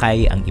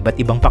tinatalakay ang iba't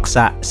ibang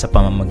paksa sa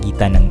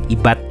pamamagitan ng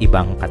iba't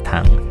ibang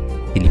kathang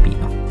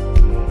Pilipino.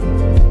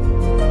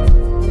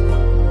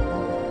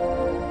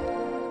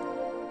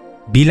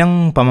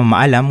 Bilang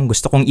pamamaalam,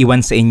 gusto kong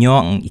iwan sa inyo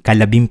ang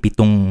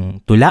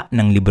 17 tula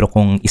ng libro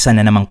kong Isa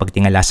na Namang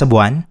Pagtingala sa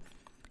Buwan.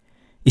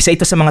 Isa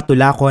ito sa mga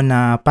tula ko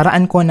na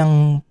paraan ko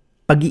ng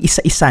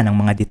pag-iisa-isa ng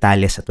mga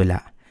detalye sa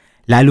tula,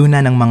 lalo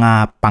na ng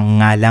mga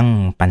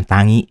pangalang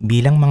pantangi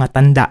bilang mga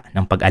tanda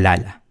ng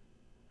pag-alala.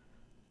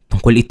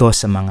 Tungkol ito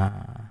sa mga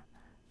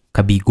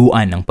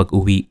kabiguan ng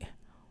pag-uwi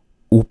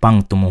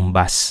upang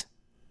tumumbas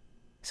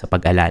sa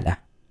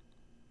pag-alala.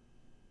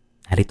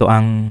 Narito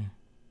ang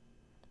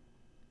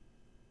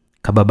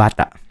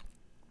kababata.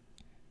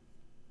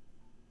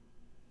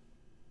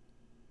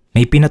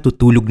 May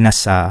pinatutulog na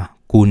sa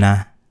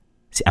kuna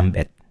si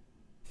Ambet.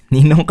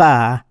 Ninong ka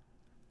ha?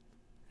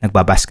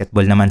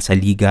 Nagbabasketball naman sa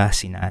liga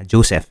sina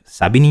Joseph.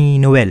 Sabi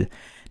ni Noel,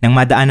 nang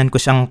madaanan ko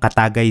siyang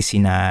katagay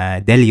sina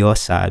Delio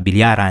sa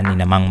bilyaran ni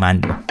Mang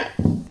Mando.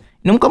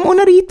 Inom ka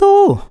muna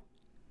rito!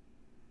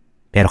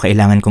 Pero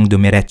kailangan kong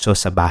dumiretso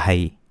sa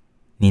bahay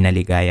ni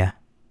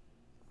Naligaya.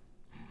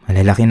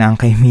 Malalaki na ang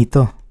kay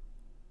Mito.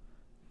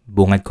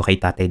 Bungad ko kay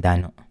Tatay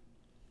Dano.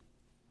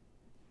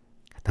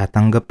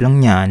 Katatanggap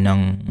lang niya ng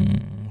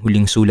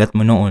huling sulat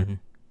mo noon.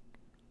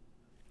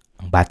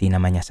 Ang bati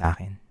naman niya sa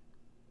akin.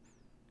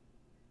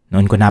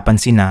 Noon ko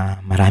napansin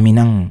na marami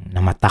nang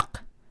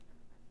namatak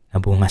na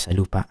bunga sa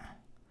lupa.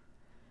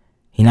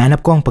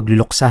 Hinanap ko ang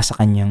pagluluksa sa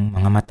kanyang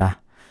mga mata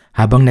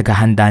habang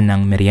naghahanda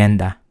ng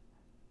merienda,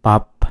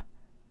 pop,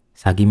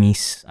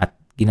 sagimis at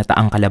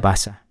ginataang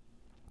kalabasa.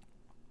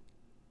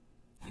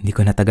 Hindi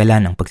ko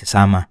natagalan ang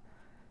pagsasama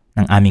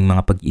ng aming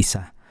mga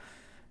pag-isa.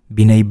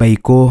 Binaybay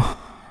ko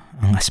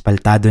ang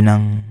aspaltado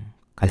ng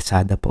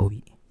kalsada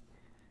pauwi.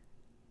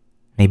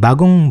 May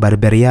bagong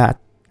barberya at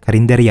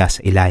karinderya sa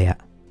Ilaya.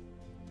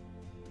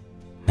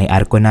 May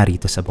arko na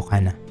rito sa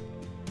Bocana,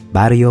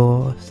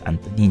 Barrio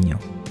Santo Niño.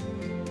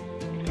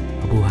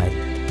 Mabuhay.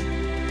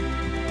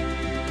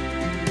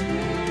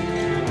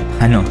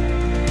 Ano?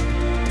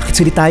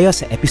 Nakitsuli tayo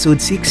sa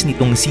episode 6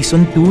 nitong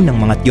season 2 ng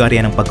mga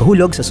teorya ng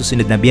pagkahulog sa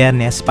susunod na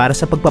Biyernes para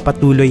sa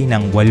pagpapatuloy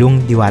ng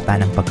 8 diwata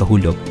ng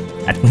pagkahulog.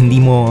 At kung hindi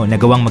mo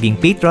nagawang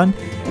maging patron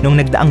nung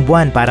nagdaang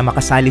buwan para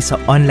makasali sa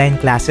online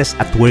classes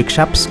at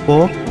workshops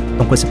ko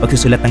tungkol sa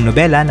pagsusulat ng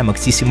nobela na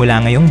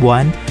magsisimula ngayong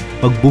buwan,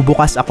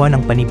 magbubukas ako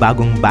ng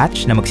panibagong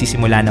batch na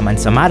magsisimula naman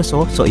sa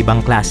Marso, so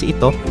ibang klase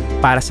ito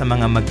para sa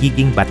mga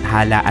magiging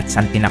Bathala at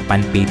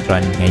Santinakpan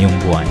patron ngayong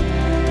buwan.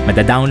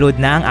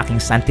 Madadownload na ang aking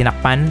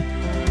Santinakpan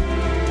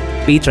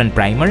Patron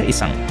Primer,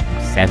 isang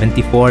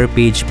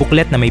 74-page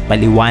booklet na may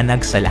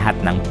paliwanag sa lahat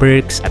ng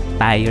perks at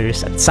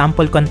tires at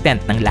sample content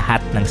ng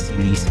lahat ng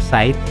series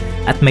site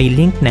at may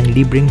link ng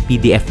libreng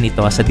PDF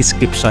nito sa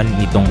description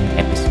nitong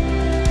episode.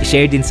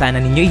 I-share din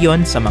sana ninyo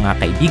yon sa mga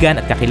kaibigan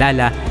at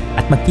kakilala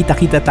at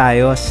magkita-kita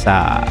tayo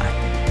sa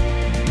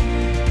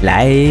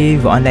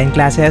live online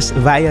classes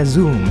via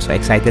Zoom. So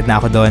excited na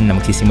ako doon na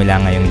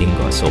magsisimula ngayong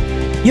linggo. So,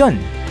 yun!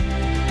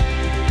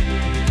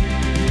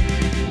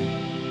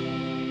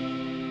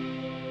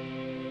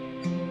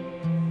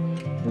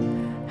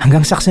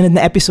 Hanggang sa kasunod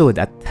na episode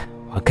at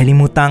huwag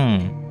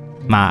kalimutang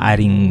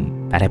maaaring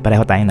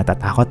pare-pareho tayong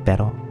natatakot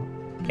pero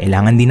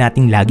kailangan din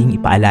nating laging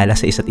ipaalala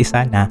sa isa't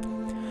isa na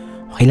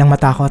okay lang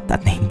matakot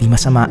at na hindi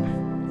masama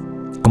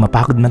kung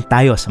mapagod man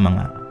tayo sa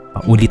mga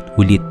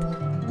paulit-ulit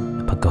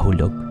na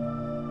pagkahulog.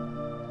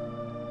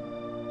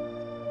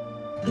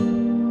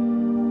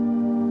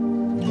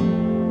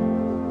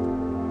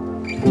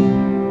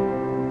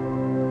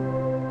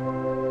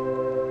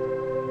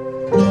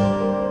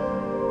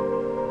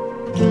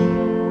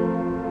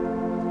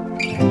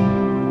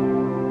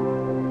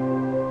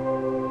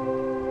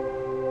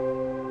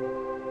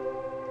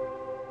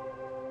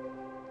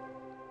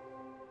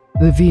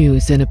 The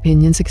views and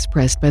opinions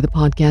expressed by the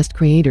podcast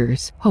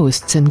creators,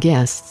 hosts, and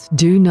guests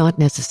do not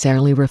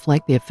necessarily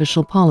reflect the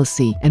official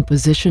policy and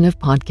position of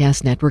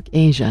Podcast Network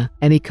Asia.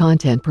 Any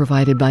content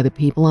provided by the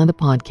people on the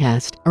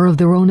podcast are of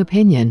their own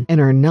opinion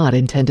and are not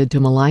intended to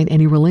malign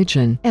any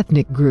religion,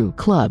 ethnic group,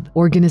 club,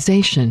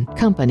 organization,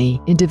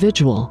 company,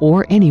 individual,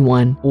 or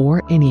anyone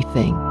or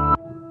anything.